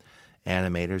 or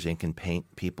animators, ink and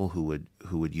paint people who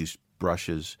would use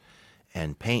brushes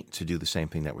and paint to do the same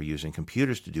thing that we're using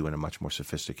computers to do in a much more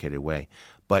sophisticated way.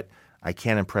 But I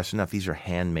can't impress enough. These are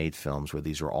handmade films where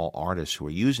these are all artists who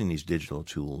are using these digital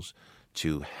tools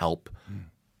to help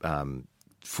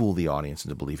fool the audience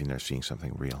into believing they're seeing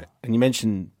something real. And you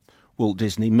mentioned Walt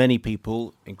Disney. Many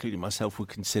people, including myself, would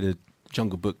consider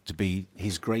Jungle Book to be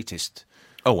his greatest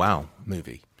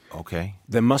movie. Okay.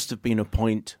 There must have been a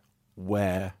point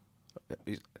where,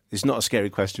 it's not a scary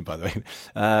question, by the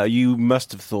way, you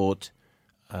must have thought,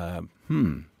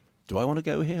 do I want to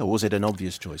go here? Or was it an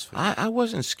obvious choice for you? I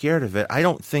wasn't scared of it. I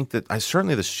don't think that,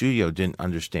 certainly the studio didn't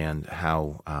understand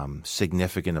how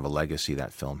significant of a legacy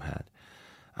that film had.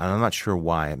 And I'm not sure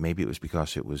why. Maybe it was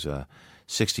because it was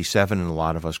 67 and a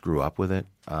lot of us grew up with it.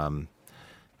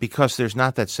 Because there's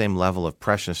not that same level of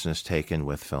preciousness taken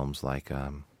with films like,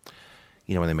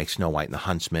 when they make Snow White and the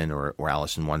Huntsman or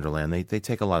Alice in Wonderland. They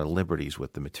take a lot of liberties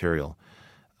with the material.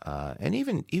 And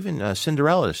even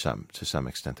Cinderella to some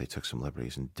extent, they took some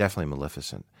liberties, and definitely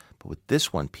Maleficent. But with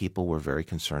this one, people were very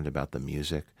concerned about the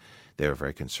music. They were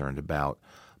very concerned about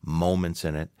moments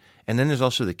in it. And then there's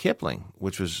also the Kipling,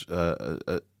 which was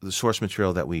the source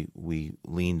material that we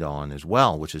leaned on as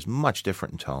well, which is much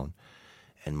different in tone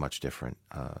and much different.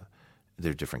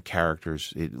 They're different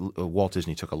characters. Walt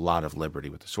Disney took a lot of liberty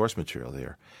with the source material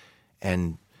there.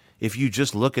 And if you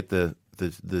just look at the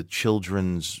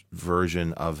children's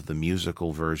version of the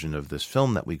musical version of this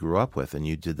film that we grew up with, and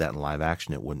you did that in live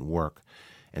action, it wouldn't work.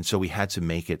 And so we had to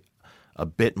make it a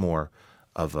bit more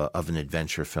of an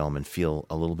adventure film and feel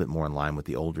a little bit more in line with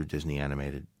the older Disney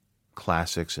animated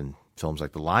classics and films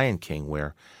like The Lion King,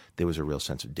 where there was a real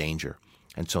sense of danger.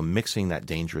 And so mixing that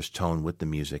dangerous tone with the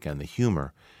music and the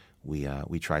humor,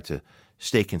 we tried to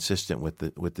stay consistent with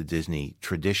the Disney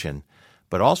tradition,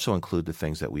 but also include the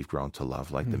things that we've grown to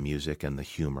love, like the music and the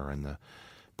humor and the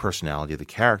personality of the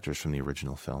characters from the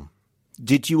original film.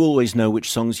 Did you always know which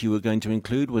songs you were going to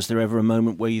include? Was there ever a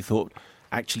moment where you thought,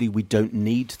 actually, we don't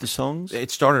need the songs?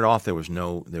 It started off, there was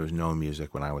no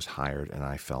music when I was hired, and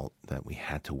I felt that we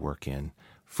had to work in.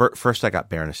 First, I got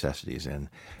Bare Necessities in,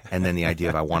 and then the idea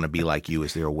of I Want to Be Like You,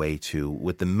 is there a way to,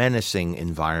 with the menacing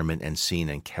environment and scene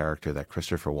and character that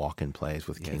Christopher Walken plays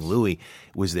with King Louis,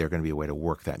 was there going to be a way to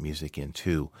work that music in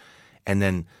too? And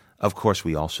then, of course,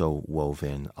 we also wove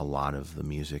in a lot of the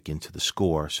music into the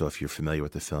score. So if you're familiar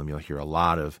with the film, you'll hear a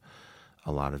lot of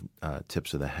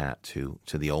tips of the hat to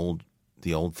the old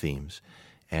themes.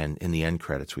 And in the end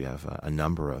credits, we have a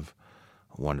number of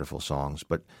wonderful songs.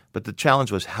 But the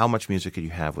challenge was, how much music could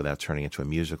you have without turning it into a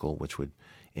musical, which would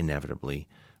inevitably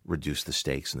reduce the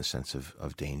stakes and the sense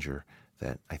of danger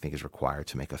that I think is required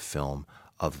to make a film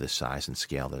of this size and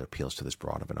scale that appeals to this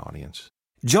broad of an audience.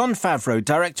 Jon Favreau,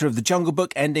 director of The Jungle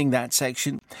Book, ending that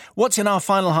section. What's in our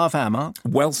final half hour, Mark?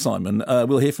 Well, Simon,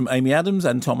 we'll hear from Amy Adams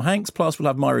and Tom Hanks, plus we'll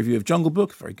have my review of Jungle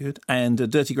Book, very good,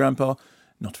 and Dirty Grandpa,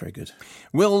 not very good.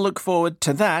 We'll look forward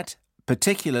to that,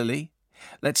 particularly.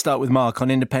 Let's start with Mark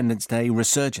on Independence Day,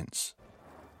 Resurgence.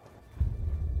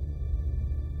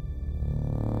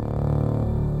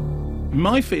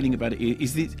 My feeling about it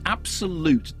is the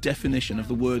absolute definition of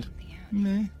the word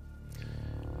meh.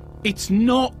 It's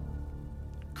not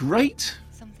great,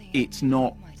 it's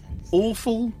not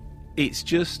awful, it's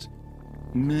just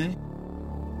meh.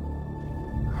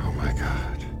 Oh my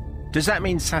God. Does that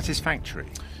mean satisfactory?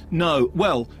 No,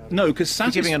 because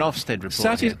giving an Ofsted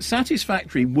report.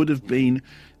 Satisfactory would have been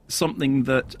something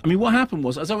that... I mean, what happened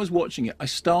was, as I was watching it, I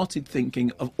started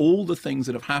thinking of all the things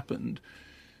that have happened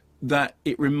that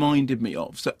it reminded me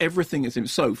of. So everything is in...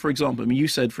 So, for example, I mean, you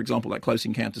said, for example, that Close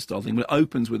Encounter style thing, but it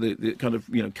opens with the kind of,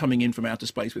 coming in from outer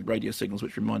space with radio signals,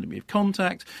 which reminded me of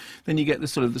Contact. Then you get the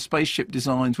sort of the spaceship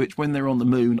designs, which when they're on the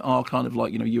moon are kind of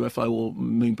like, UFO or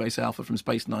Moonbase Alpha from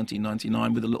Space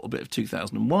 1999 with a little bit of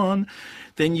 2001.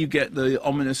 Then you get the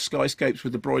ominous skyscapes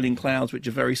with the broiling clouds, which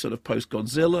are very sort of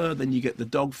post-Godzilla. Then you get the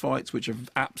dogfights, which are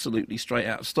absolutely straight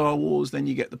out of Star Wars. Then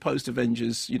you get the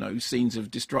post-Avengers, scenes of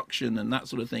destruction and that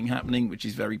sort of thing happening, which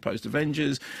is very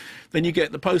post-Avengers. Then you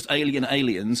get the post-Alien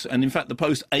aliens, and in fact the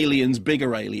post-Aliens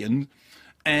bigger alien.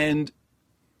 And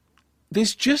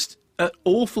there's just an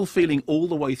awful feeling all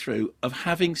the way through of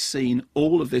having seen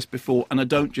all of this before, and I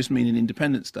don't just mean in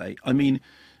Independence Day, I mean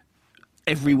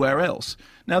everywhere else.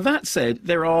 Now, that said,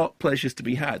 there are pleasures to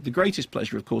be had. The greatest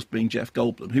pleasure, of course, being Jeff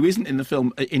Goldblum, who isn't in the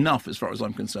film enough as far as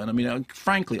I'm concerned. I mean,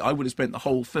 frankly, I would have spent the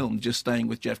whole film just staying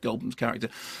with Jeff Goldblum's character,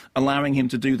 allowing him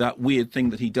to do that weird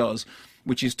thing that he does,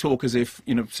 which is talk as if,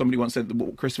 somebody once said that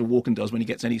what Christopher Walken does when he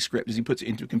gets any script is he puts it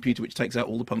into a computer which takes out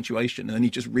all the punctuation, and then he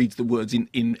just reads the words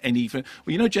in any...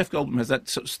 Well, Jeff Goldblum has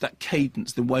that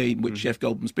cadence, the way in which Jeff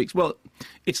Goldblum speaks. Well,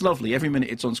 it's lovely. Every minute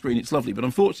it's on screen, it's lovely. But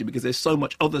unfortunately, because there's so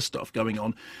much other stuff going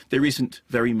on, there isn't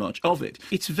very much of it.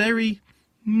 It's very,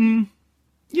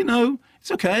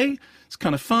 it's okay. It's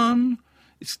kind of fun.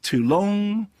 It's too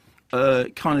long.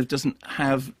 Kind of doesn't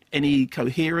have any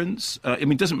coherence.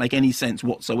 It doesn't make any sense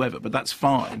whatsoever, but that's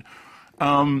fine.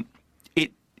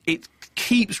 It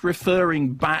keeps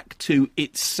referring back to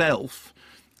itself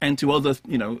and to other,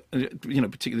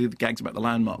 particularly the gags about the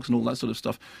landmarks and all that sort of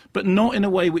stuff, but not in a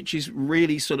way which is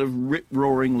really sort of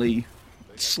rip-roaringly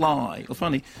sly or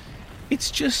funny. It's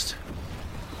just,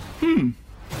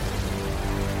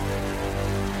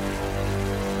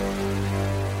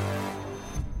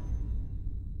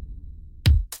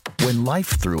 When life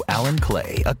threw Alan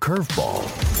Clay a curveball,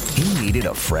 he needed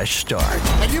a fresh start.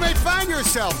 And you may find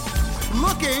yourself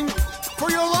looking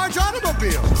for your large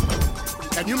automobile.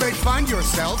 And you may find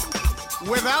yourself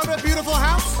without a beautiful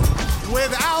house,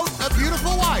 without a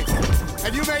beautiful wife.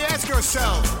 And you may ask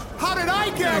yourself, how did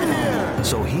I get here?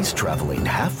 So he's traveling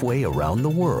halfway around the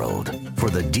world for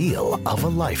the deal of a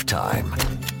lifetime.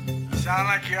 Sound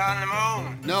like you're on the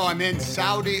moon. No, I'm in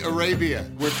Saudi Arabia.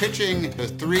 We're pitching the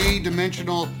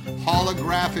three-dimensional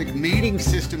holographic meeting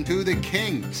system to the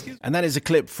king. And that is a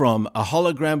clip from A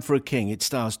Hologram for a King. It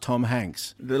stars Tom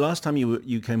Hanks. The last time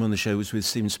you came on the show was with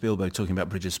Steven Spielberg talking about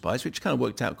Bridge of Spies, which kind of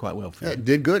worked out quite well for you. It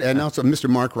did good. And also Mr.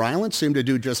 Mark Rylance seemed to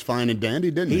do just fine and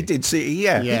dandy, didn't he? He did. He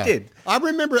did. I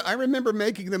remember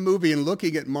making the movie and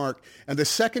looking at Mark, and the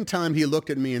second time he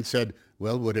looked at me and said,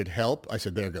 well, would it help? I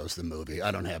said, there goes the movie. I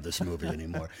don't have this movie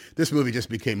anymore. This movie just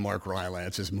became Mark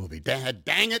Rylance's movie. Dad,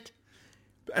 dang it.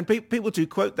 And people do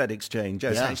quote that exchange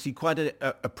as actually quite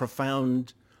a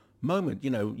profound moment.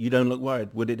 You don't look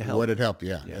worried. Would it help? Would it help?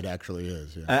 Yeah, it actually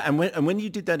is. Yeah. And when you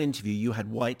did that interview, you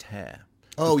had white hair.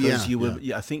 Oh, because you were.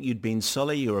 I think you'd been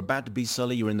Sully. You were about to be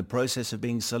Sully. You were in the process of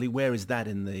being Sully. Where is that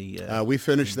in the... we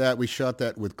finished that. We shot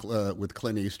that with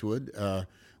Clint Eastwood.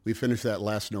 We finished that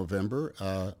last November.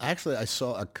 Actually, I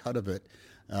saw a cut of it.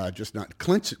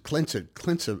 Clint's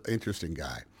an interesting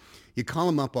guy. You call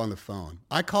him up on the phone.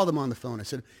 I called him on the phone. I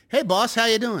said, hey, boss, how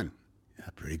you doing? Yeah,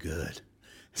 pretty good.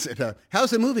 I said, how's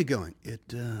the movie going?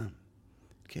 It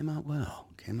came out well.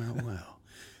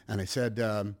 And I said,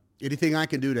 anything I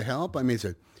can do to help? He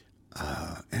said,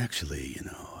 actually,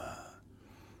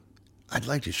 I'd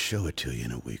like to show it to you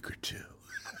in a week or two.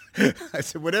 I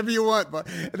said, whatever you want.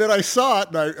 And then I saw it,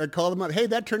 and I called him up. Hey,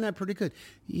 that turned out pretty good.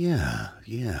 Yeah.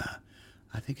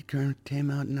 I think it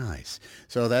came out nice.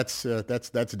 So that's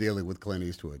dealing with Clint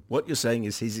Eastwood. What you're saying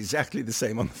is he's exactly the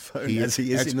same on the phone as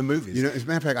he is in the movies. As a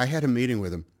matter of fact, I had a meeting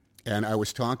with him, and I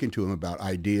was talking to him about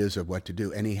ideas of what to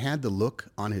do, and he had the look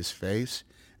on his face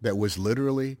that was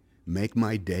literally make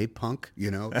my day, punk?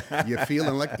 You know, you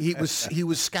feeling like he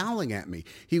was scowling at me.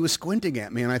 He was squinting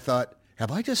at me, and I thought,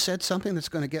 have I just said something that's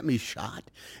going to get me shot?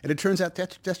 And it turns out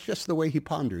that's just the way he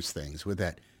ponders things with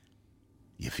that,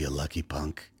 you feel lucky,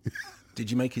 punk. Did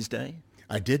you make his day?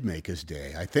 I did make his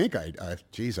day. I think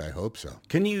geez, I hope so.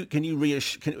 Can you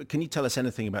tell us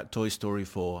anything about Toy Story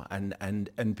 4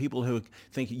 and people who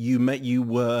think you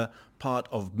were part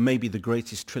of maybe the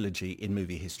greatest trilogy in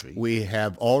movie history? We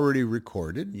have already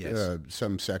recorded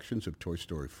some sections of Toy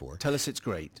Story 4. Tell us it's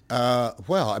great.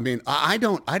 Well, I mean, I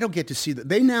don't get to see that.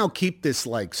 They now keep this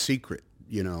like secret.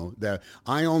 You know, that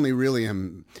I only really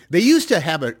am. They used to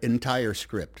have an entire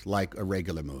script like a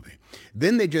regular movie.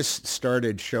 Then they just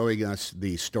started showing us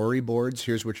the storyboards.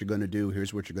 Here's what you're going to do.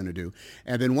 Here's what you're going to do.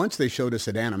 And then once they showed us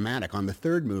an animatic on the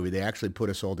third movie, they actually put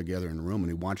us all together in a room and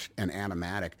we watched an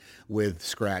animatic with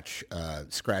scratch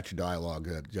dialogue.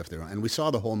 And we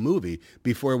saw the whole movie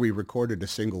before we recorded a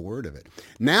single word of it.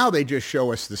 Now they just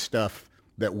show us the stuff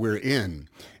that we're in,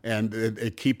 and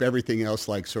it keep everything else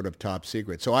like sort of top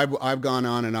secret. So I've gone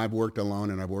on and I've worked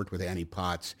alone, and I've worked with Annie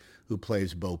Potts, who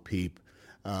plays Bo Peep.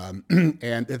 And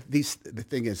the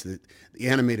thing is that the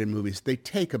animated movies, they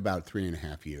take about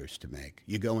 3.5 years to make.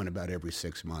 You go in about every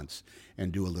 6 months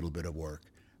and do a little bit of work.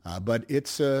 But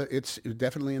it's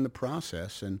definitely in the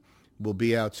process, and will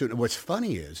be out soon. And what's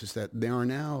funny is that there are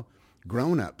now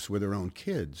grown-ups with their own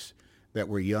kids that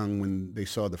were young when they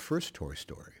saw the first Toy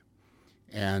Story.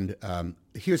 And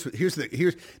here's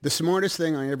the smartest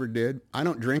thing I ever did. I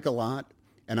don't drink a lot,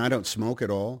 and I don't smoke at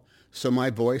all, so my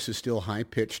voice is still high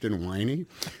pitched and whiny.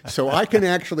 So I can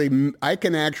actually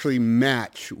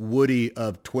match Woody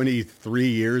of 23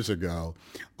 years ago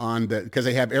because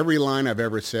they have every line I've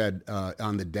ever said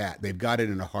on the DAT. They've got it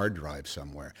in a hard drive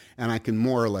somewhere, and I can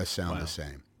more or less sound the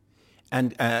same.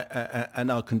 And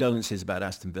our condolences about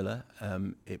Aston Villa.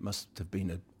 It must have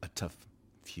been a tough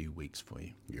few weeks for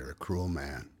you. You're a cruel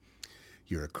man.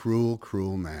 You're a cruel,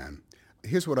 cruel man.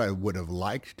 Here's what I would have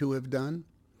liked to have done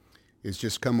is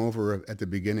just come over at the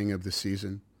beginning of the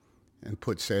season and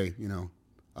put, say,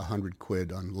 100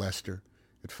 quid on Leicester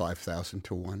at 5,000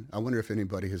 to 1. I wonder if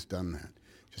anybody has done that,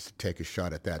 just to take a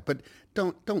shot at that. But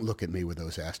don't look at me with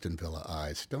those Aston Villa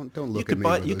eyes. Don't look at me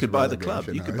with those You could buy the club.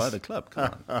 eyes. You could buy the club.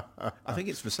 Come on. I think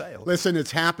it's for sale. Listen,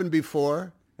 it's happened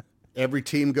before. Every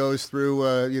team goes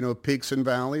through, peaks and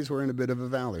valleys. We're in a bit of a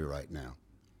valley right now.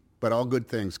 But all good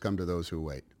things come to those who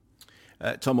wait.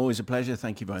 Tom, always a pleasure.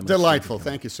 Thank you very much. Delightful.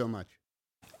 Thank you so much.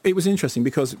 It was interesting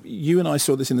because you and I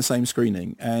saw this in the same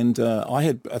screening, and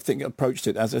I think, approached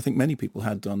it, as I think many people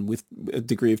had done, with a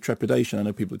degree of trepidation. I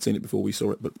know people had seen it before we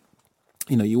saw it, but,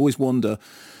 you always wonder,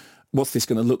 what's this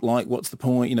going to look like? What's the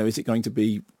point? Is it going to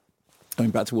be going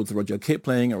back towards the Rudyard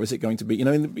Kipling, or is it going to be, you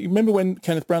remember when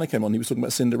Kenneth Branagh came on, he was talking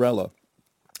about Cinderella.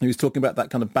 He was talking about that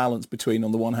kind of balance between,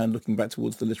 on the one hand, looking back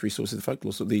towards the literary sources, the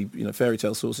folklore, so the fairy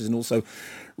tale sources, and also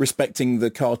respecting the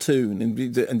cartoon,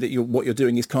 and that what you're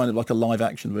doing is kind of like a live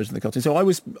action version of the cartoon. So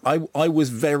I was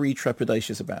very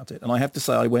trepidatious about it, and I have to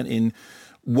say I went in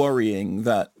worrying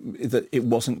that it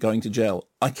wasn't going to gel.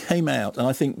 I came out, and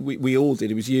I think we all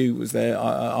did. It was you was there.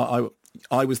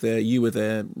 I was there, you were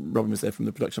there, Robin was there from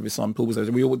the production office, Simon Paul was there.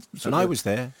 We all I was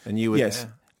there, and you were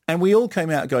there. And we all came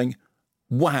out going,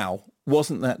 wow,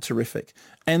 wasn't that terrific?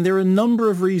 And there are a number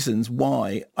of reasons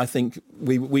why I think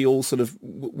we all sort of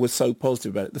were so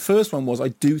positive about it. The first one was I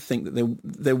do think that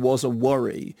there was a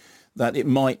worry that it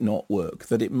might not work,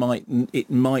 that it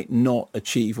might not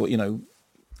achieve what,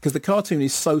 because the cartoon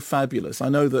is so fabulous. I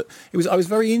know that I was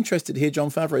very interested to hear Jon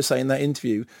Favreau say in that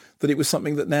interview that it was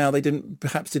something that now they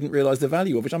perhaps didn't realise the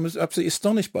value of, which I was absolutely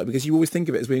astonished by, because you always think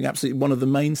of it as being absolutely one of the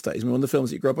mainstays, one of the films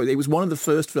that you grew up with. It was one of the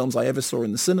first films I ever saw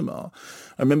in the cinema.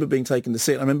 I remember being taken to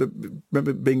see it. I remember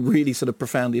being really sort of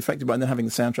profoundly affected by it, and then having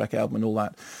the soundtrack album and all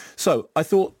that. So I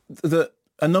thought that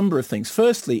a number of things.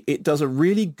 Firstly, it does a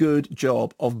really good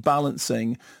job of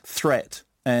balancing threat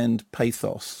and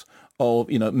pathos, of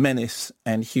menace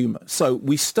and humour. So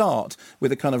we start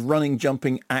with a kind of running,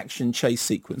 jumping, action chase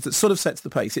sequence that sort of sets the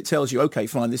pace. It tells you, okay,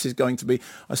 fine, this is going to be.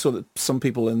 I saw that some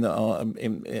people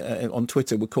on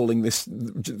Twitter were calling this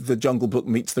the Jungle Book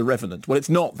meets the Revenant. Well, it's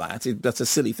not that. That's a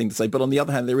silly thing to say. But on the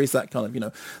other hand, there is that kind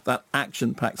of that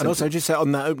action packed. And also, just say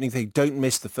on that opening thing, don't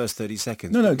miss the first 30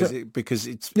 seconds. No, because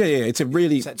it's it's a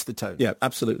really sets the tone. Yeah,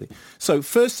 absolutely. So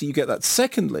firstly, you get that.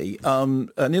 Secondly, Neil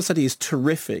Sethi is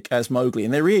terrific as Mowgli,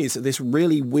 and there is this this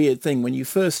really weird thing. When you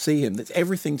first see him, that's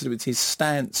everything to do with his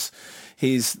stance,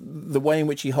 the way in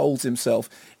which he holds himself.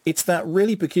 It's that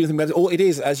really peculiar thing about it. Or it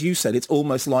is, as you said, it's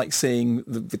almost like seeing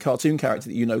the cartoon character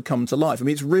that you know come to life. I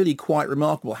mean, it's really quite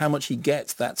remarkable how much he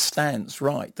gets that stance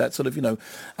right. That sort of,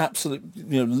 absolute,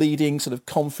 leading, sort of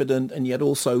confident, and yet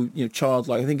also,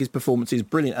 childlike. I think his performance is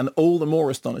brilliant, and all the more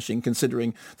astonishing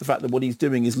considering the fact that what he's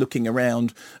doing is looking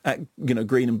around at,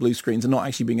 green and blue screens and not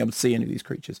actually being able to see any of these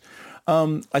creatures.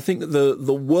 I think that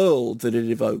the world that it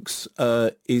evokes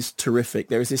is terrific.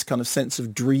 There is this kind of sense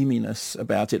of dreaminess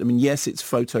about it. I mean, yes, it's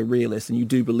photorealist, and you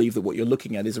do believe that what you're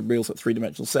looking at is a real sort of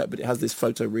three-dimensional set, but it has this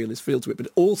photorealist feel to it. But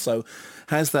it also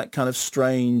has that kind of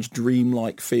strange,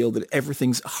 dreamlike feel that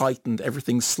everything's heightened,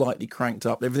 everything's slightly cranked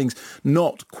up, everything's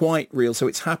not quite real. So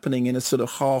it's happening in a sort of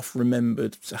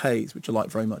half-remembered haze, which I like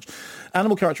very much.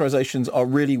 Animal characterizations are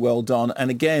really well done.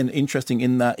 And again, interesting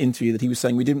in that interview that he was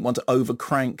saying we didn't want to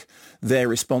over-crank their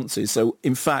responses. So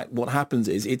in fact, what happens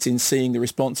is it's in seeing the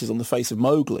responses on the face of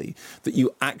Mowgli that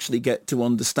you actually get to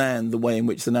understand the way in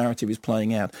which the narrative is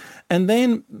playing out. And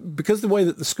then because the way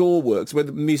that the score works, the way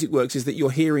the music works is that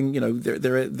you're hearing,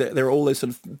 there are all those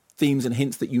sort of themes and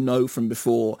hints that you know from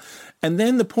before. And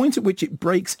then the point at which it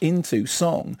breaks into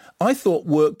song, I thought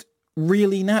worked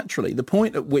really naturally. The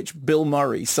point at which Bill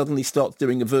Murray suddenly starts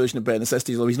doing a version of Bare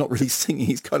Necessities, although he's not really singing,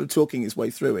 he's kind of talking his way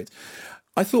through it,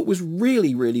 I thought was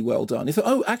really, really well done. I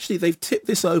thought, actually, they've tipped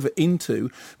this over into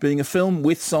being a film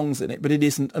with songs in it, but it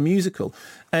isn't a musical.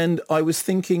 And I was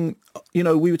thinking, we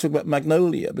were talking about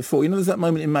Magnolia before. There's that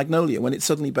moment in Magnolia when it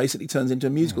suddenly basically turns into a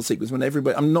musical sequence, when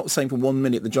everybody, I'm not saying for 1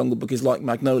 minute The Jungle Book is like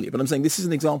Magnolia, but I'm saying this is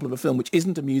an example of a film which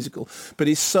isn't a musical, but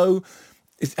is so...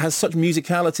 It has such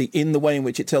musicality in the way in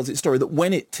which it tells its story that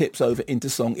when it tips over into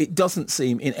song, it doesn't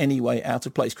seem in any way out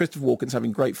of place. Christopher Walken's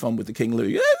having great fun with the King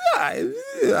Louis. Doing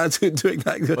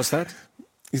that. What's that?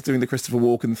 He's doing the Christopher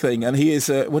Walken thing, and he is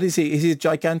what is he? Is he a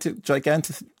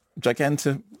Gigantopithecus?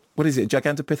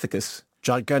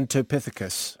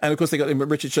 Gigantopithecus. And of course, they got him.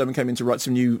 Richard Sherman came in to write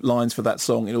some new lines for that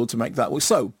song in order to make that work.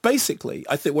 So basically,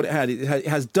 I think what it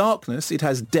has darkness, it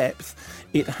has depth,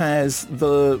 it has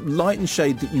the light and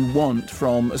shade that you want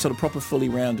from a sort of proper, fully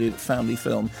rounded family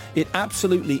film. It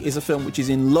absolutely is a film which is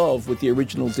in love with the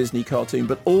original Disney cartoon,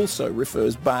 but also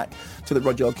refers back to the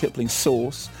Rudyard Kipling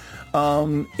source.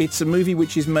 It's a movie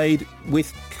which is made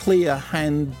with clear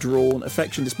hand-drawn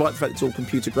affection, despite the fact it's all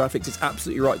computer graphics. It's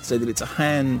absolutely right to say that it's a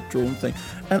hand-drawn thing.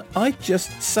 And I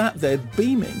just sat there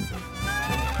beaming.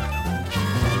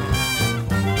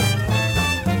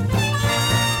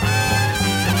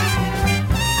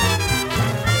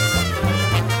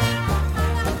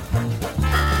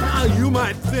 You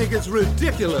might think it's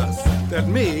ridiculous that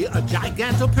me, a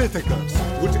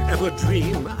Gigantopithecus, would ever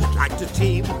dream I'd like to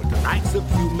team with the likes of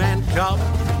human cub.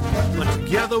 But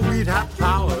together we'd have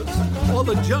powers, all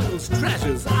the jungle's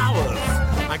treasures ours.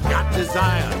 I got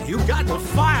desire, you got the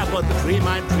fire, but the dream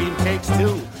I dream takes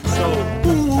two. So,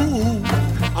 ooh,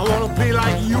 I wanna be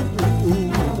like you.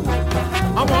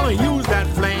 I wanna use that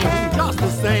flame just the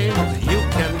same as you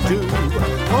can do.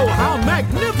 Oh, how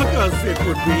magnificent it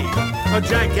would be. A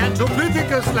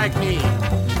Gigantopithecus like me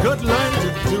could learn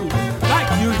to do like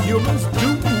you humans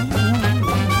do.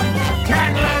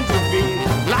 Can learn to be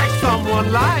like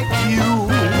someone like you.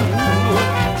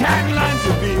 Can learn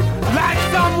to be like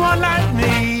someone like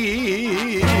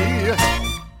me.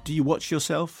 Do you watch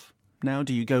yourself now?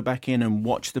 Do you go back in and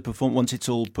watch the performance once it's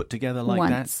all put together like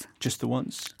once. that? Just the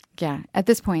once? Yeah, at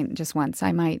this point, just once.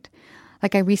 I might,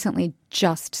 I recently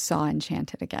just saw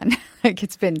Enchanted again.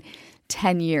 It's been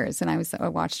 10 years, and I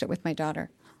watched it with my daughter.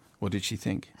 What did she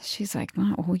think? She's like,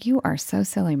 "Oh, you are so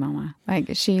silly, Mama."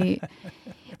 She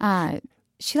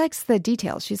likes the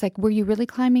details. She's like, "Were you really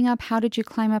climbing up? How did you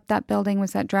climb up that building?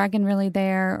 Was that dragon really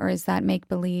there, or is that make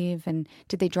believe? And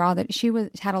did they draw that?" She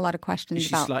had a lot of questions. Is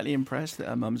she slightly impressed that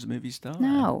her mum's a movie star?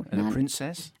 No, and a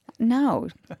princess. No.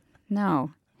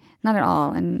 Not at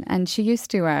all. And she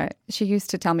used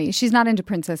to tell me, she's not into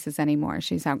princesses anymore.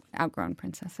 She's outgrown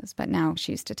princesses. But now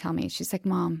she used to tell me, she's like,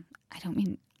 "Mom,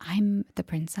 I'm the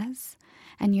princess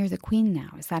and you're the queen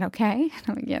now. Is that okay?"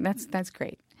 I'm like, "Yeah, that's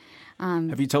great."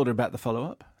 Have you told her about the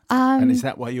follow-up? And is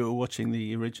that why you were watching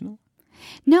the original?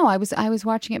 No, I was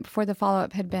watching it before the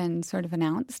follow-up had been sort of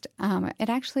announced. It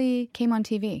actually came on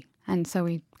TV. And so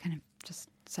we kind of just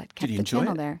kept the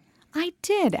channel there. I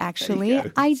did, actually.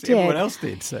 I did. Everyone else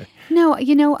did. So no,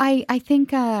 I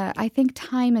think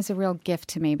time is a real gift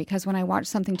to me, because when I watch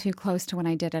something too close to when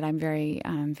I did it, I'm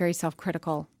very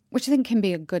self-critical, which I think can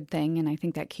be a good thing, and I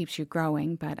think that keeps you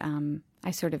growing. But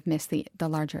I sort of miss the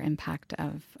larger impact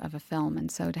of a film.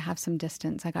 And so to have some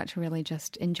distance, I got to really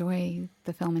just enjoy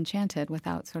the film Enchanted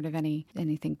without sort of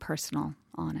anything personal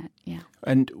on it. Yeah.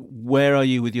 And where are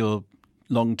you with your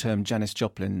long-term Janis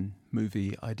Joplin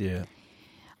movie idea?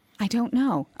 I don't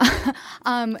know.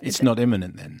 It's not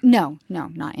imminent then? No,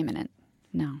 not imminent.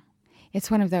 No. It's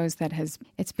one of those that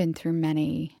it's been through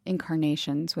many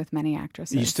incarnations with many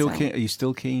actresses. Are you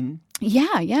still keen?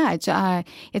 Yeah.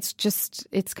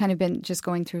 It's kind of been just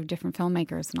going through different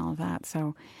filmmakers and all of that.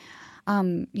 So,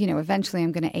 eventually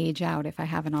I'm going to age out if I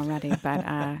haven't already. But,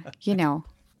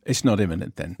 It's not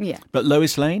imminent then? Yeah. But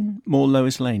Lois Lane? More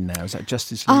Lois Lane now. Is that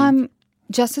Justice League?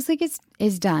 Justice League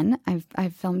is done.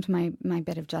 I've filmed my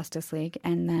bit of Justice League,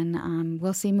 and then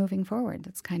we'll see moving forward.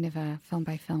 It's kind of a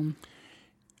film-by-film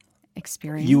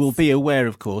experience. You will be aware,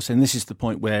 of course, and this is the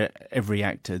point where every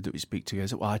actor that we speak to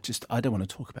goes, well, I don't want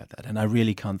to talk about that, and I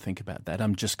really can't think about that.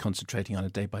 I'm just concentrating on a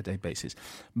day-by-day basis.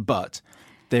 But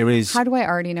there is... How do I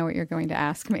already know what you're going to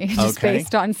ask me, just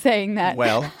based on saying that?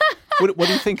 Well, what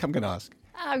do you think I'm going to ask?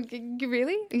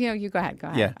 Really? You go ahead.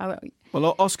 Yeah.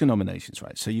 Well, Oscar nominations,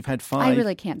 right? So you've had 5. I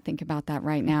really can't think about that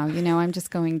right now. I'm just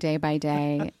going day by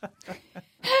day.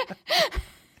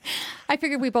 I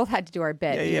figured we both had to do our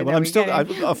bit. Yeah. Well, I'll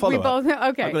follow up. Okay.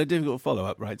 I've got a difficult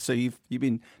follow-up, right? So you've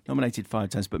been nominated 5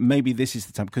 times, but maybe this is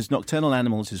the time, because Nocturnal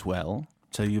Animals as well.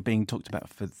 So you're being talked about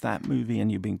for that movie,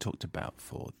 and you're being talked about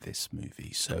for this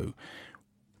movie. So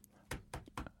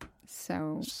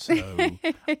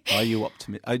are you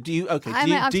optimistic? Do you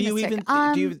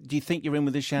think you're in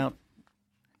with a shout?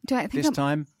 Do I think this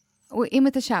time? In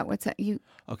with a shout. What's that? You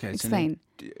okay? Explain.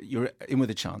 You're in with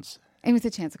a chance. In with a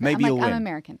chance. Okay. Maybe you'll win. I'm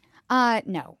American.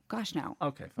 No. Gosh, no.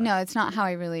 Okay. Fine. No, it's not how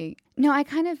I really. No, I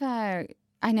kind of. I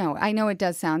know it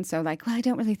does sound so like. Well, I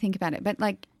don't really think about it, but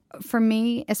like. For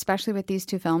me, especially with these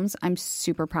 2 films, I'm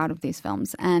super proud of these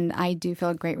films. And I do feel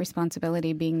a great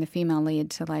responsibility being the female lead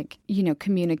to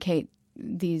communicate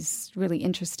these really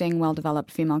interesting, well-developed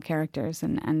female characters.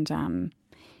 And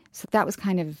so that was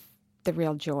kind of the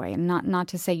real joy. And not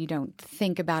to say you don't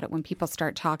think about it when people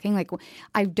start talking. Like,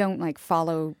 I don't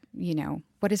follow,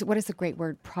 what is the great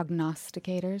word?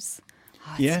 Prognosticators?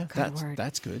 Oh,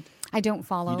 that's good. I don't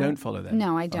follow. You don't follow that?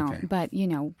 No, I don't. Okay. But,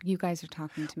 you guys are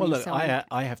talking to me. Well, look, so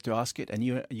I have to ask it, and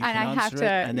you can answer it,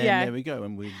 and then there we go.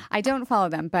 And I don't follow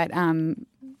them, but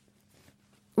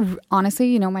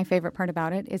honestly, my favorite part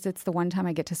about it is it's the one time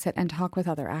I get to sit and talk with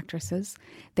other actresses.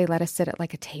 They let us sit at a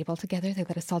table together. They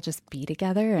let us all just be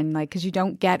together, and because you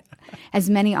don't get as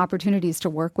many opportunities to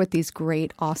work with these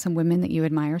great, awesome women that you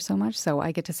admire so much. So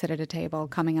I get to sit at a table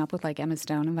coming up with Emma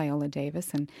Stone and Viola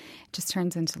Davis, and it just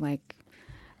turns into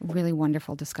really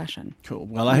wonderful discussion. Cool.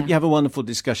 Well, I hope you have a wonderful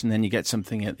discussion, then you get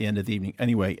something at the end of the evening.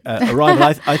 Anyway,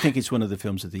 Arrival, I think it's one of the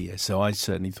films of the year, so I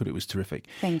certainly thought it was terrific.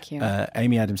 Thank you.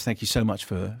 Amy Adams, thank you so much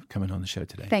for coming on the show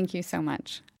today. Thank you so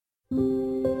much.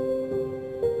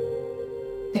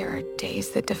 There are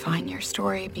days that define your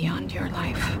story beyond your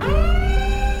life.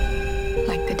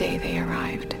 Like the day they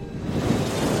arrived.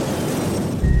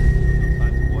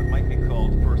 What might be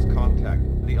called first contact.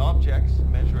 The objects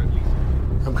measure at least...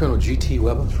 I'm Colonel G.T.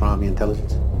 Weber from Army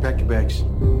Intelligence. Pack your bags.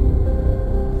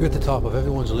 You're at the top of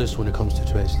everyone's list when it comes to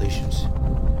translations.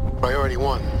 Priority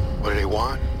 1. What do they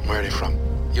want? Where are they from?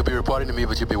 You'll be reporting to me,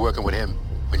 but you'll be working with him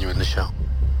when you're in the show.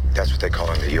 That's what they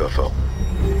call in the UFO.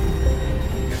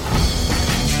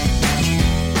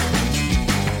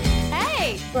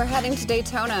 Hey! We're heading to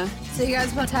Daytona. So you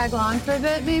guys want to tag along for a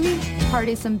bit, maybe?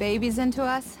 Party some babies into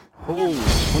us? Oh,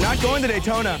 we're not going to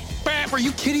Daytona. Are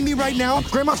you kidding me right now?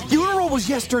 Grandma's funeral was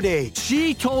yesterday.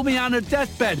 She told me on her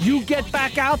deathbed, you get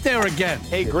back out there again.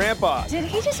 Hey, Grandpa. Did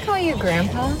he just call you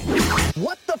Grandpa?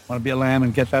 What the Want to be a lamb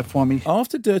and get that for me?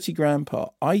 After Dirty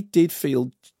Grandpa, I did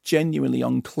feel genuinely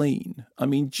unclean. I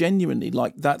mean, genuinely,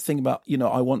 that thing about,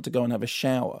 I want to go and have a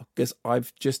shower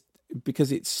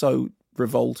because it's so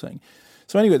revolting.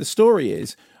 So anyway, the story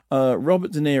is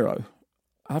Robert De Niro.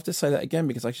 I have to say that again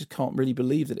because I just can't really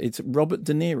believe that it's Robert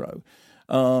De Niro.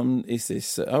 Is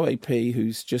this OAP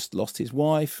who's just lost his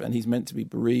wife and he's meant to be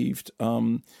bereaved,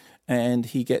 and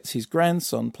he gets his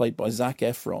grandson, played by Zac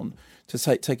Efron, to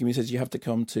take him. He says, "You have to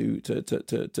come to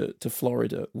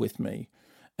Florida with me,"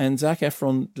 and Zac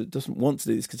Efron doesn't want to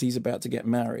do this because he's about to get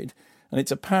married. And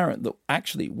it's apparent that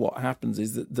actually what happens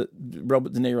is that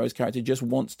Robert De Niro's character just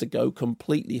wants to go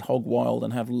completely hog wild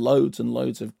and have loads and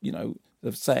loads of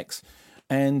of sex.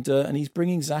 And he's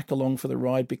bringing Zach along for the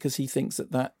ride because he thinks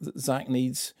that Zach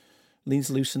needs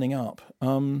loosening up.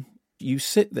 You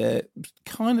sit there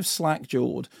kind of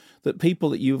slack-jawed that people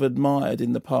that you've admired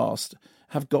in the past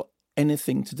have got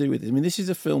anything to do with it. I mean, this is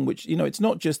a film which, it's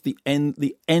not just the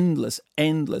endless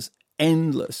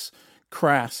endless,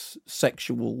 crass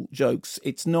sexual jokes.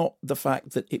 It's not the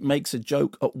fact that it makes a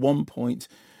joke at one point,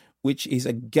 which is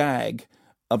a gag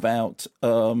about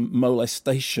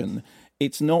molestation.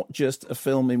 It's not just a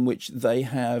film in which they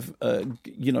have,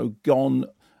 gone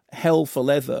hell for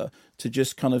leather to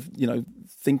just kind of,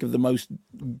 think of the most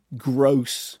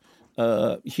gross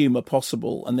humour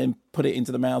possible and then put it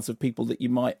into the mouths of people that you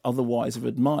might otherwise have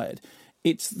admired.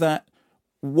 It's that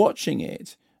watching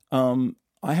it,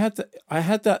 I had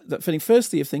that feeling,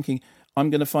 firstly, of thinking, I'm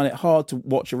going to find it hard to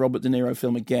watch a Robert De Niro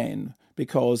film again,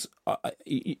 because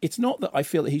it's not that I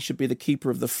feel that he should be the keeper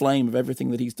of the flame of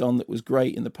everything that he's done that was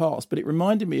great in the past, but it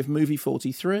reminded me of Movie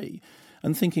 43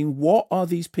 and thinking, what are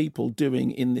these people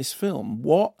doing in this film?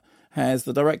 What has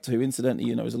the director, who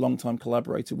incidentally, is a long-time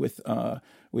collaborator with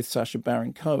Sacha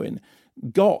Baron Cohen,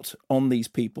 got on these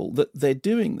people that they're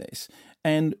doing this?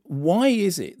 And why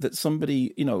is it that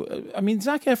somebody,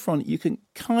 Zac Efron, you can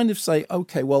kind of say,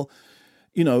 okay, well,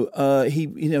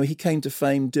 he came to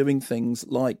fame doing things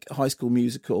like High School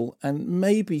Musical, and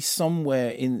maybe somewhere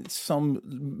in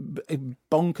some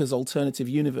bonkers alternative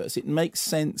universe, it makes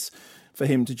sense for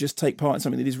him to just take part in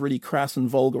something that is really crass and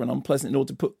vulgar and unpleasant in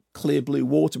order to put clear blue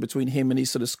water between him and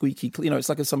his sort of squeaky, it's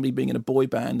like somebody being in a boy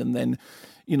band and then,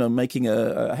 making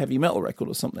a heavy metal record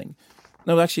or something.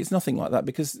 No, actually, it's nothing like that,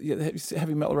 because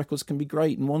heavy metal records can be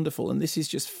great and wonderful, and this is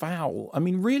just foul. I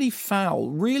mean, really foul.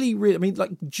 Really, really. I mean,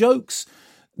 like jokes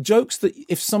that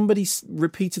if somebody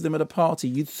repeated them at a party,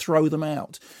 you'd throw them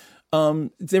out.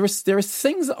 There are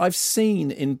things that I've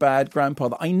seen in Bad Grandpa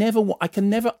that I can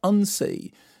never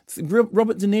unsee.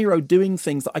 Robert De Niro doing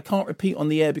things that I can't repeat on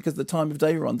the air because of the time of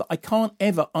day we're on, that I can't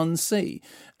ever unsee.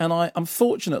 And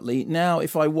unfortunately, now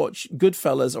if I watch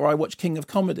Goodfellas or I watch King of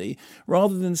Comedy,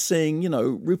 rather than seeing,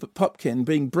 Rupert Pupkin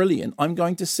being brilliant, I'm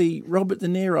going to see Robert De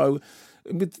Niro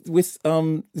with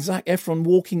Zac Efron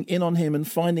walking in on him and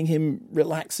finding him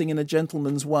relaxing in a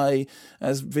gentleman's way,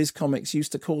 as Viz Comics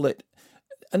used to call it,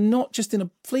 and not just in a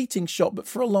fleeting shot, but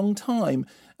for a long time,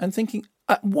 and thinking,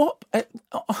 I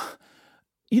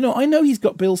know he's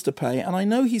got bills to pay, and I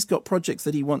know he's got projects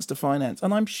that he wants to finance,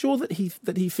 and I'm sure that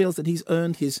he feels that he's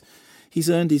earned his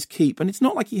keep. And it's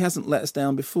not like he hasn't let us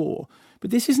down before, but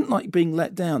this isn't like being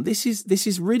let down. This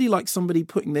is really like somebody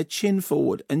putting their chin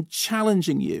forward and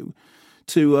challenging you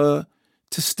to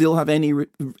still have any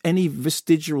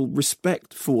vestigial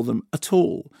respect for them at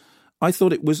all. I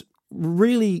thought it was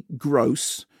really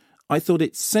gross. I thought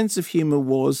its sense of humour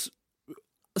was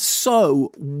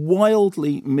so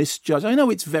wildly misjudged. I know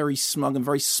it's very smug and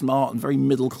very smart and very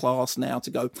middle class now to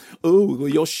go, oh, well,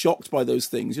 you're shocked by those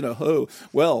things,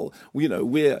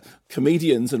 we're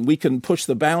comedians and we can push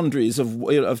the boundaries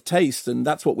of taste, and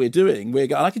that's what we're doing.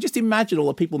 I could just imagine all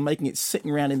the people making it,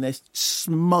 sitting around in their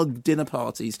smug dinner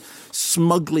parties,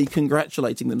 smugly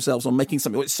congratulating themselves on making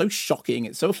something. It's so shocking,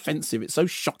 it's so offensive, it's so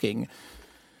shocking.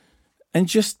 And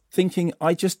just thinking,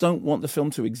 I just don't want the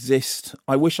film to exist.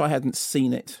 I wish I hadn't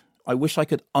seen it. I wish I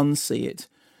could unsee it.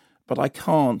 But I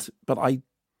can't. But I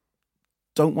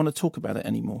don't want to talk about it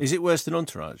anymore. Is it worse than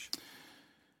Entourage?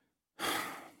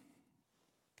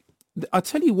 I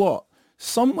tell you what,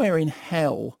 somewhere in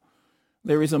hell,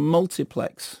 there is a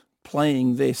multiplex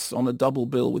playing this on a double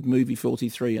bill with Movie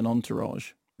 43 and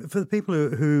Entourage. For the people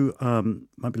who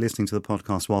might be listening to the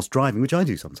podcast whilst driving, which I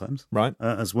do sometimes, right,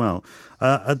 as well,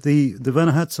 the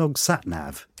Werner Herzog sat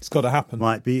nav, it's got to happen.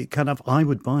 Might be kind of. I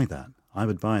would buy that.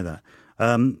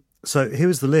 So here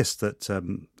was the list that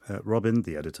Robin,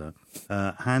 the editor,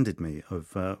 handed me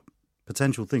of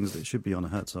potential things that should be on a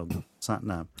Herzog sat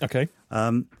nav. Okay.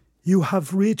 You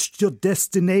have reached your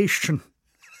destination.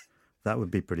 That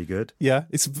would be pretty good. Yeah,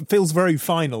 it feels very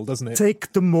final, doesn't it?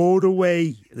 Take the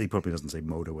motorway. He probably doesn't say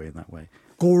motorway in that way.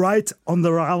 Go right on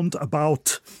the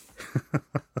roundabout.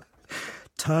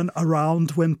 Turn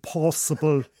around when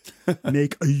possible.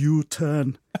 Make a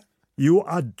U-turn. You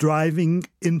are driving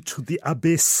into the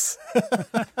abyss.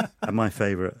 And my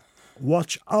favourite,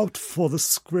 watch out for the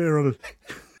squirrel.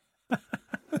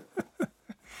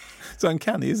 It's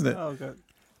uncanny, isn't it? Oh, God.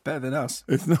 Better than us.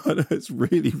 It's not. It's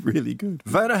really, really good.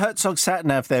 Werner Herzog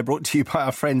Sat-Nav there, brought to you by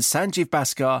our friends Sanjeev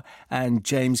Bhaskar and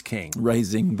James King.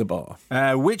 Raising the bar.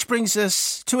 Which brings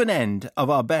us to an end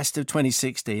of our best of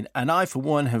 2016. And I, for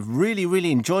one, have really,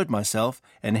 really enjoyed myself.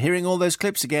 And hearing all those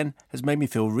clips again has made me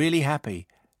feel really happy.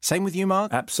 Same with you,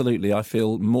 Mark? Absolutely. I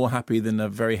feel more happy than a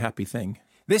very happy thing.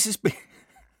 This has been...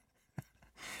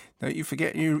 Don't you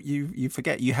forget you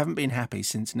forget you haven't been happy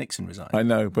since Nixon resigned. I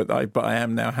know, but I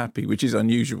am now happy, which is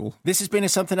unusual. This has been a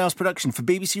Something Else production for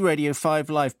BBC Radio 5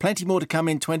 Live. Plenty more to come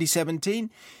in 2017.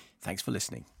 Thanks for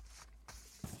listening.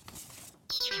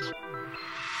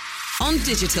 on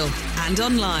digital and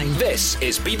online. This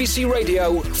is BBC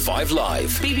Radio 5 Live.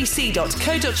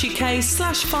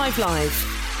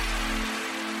 bbc.co.uk/5live.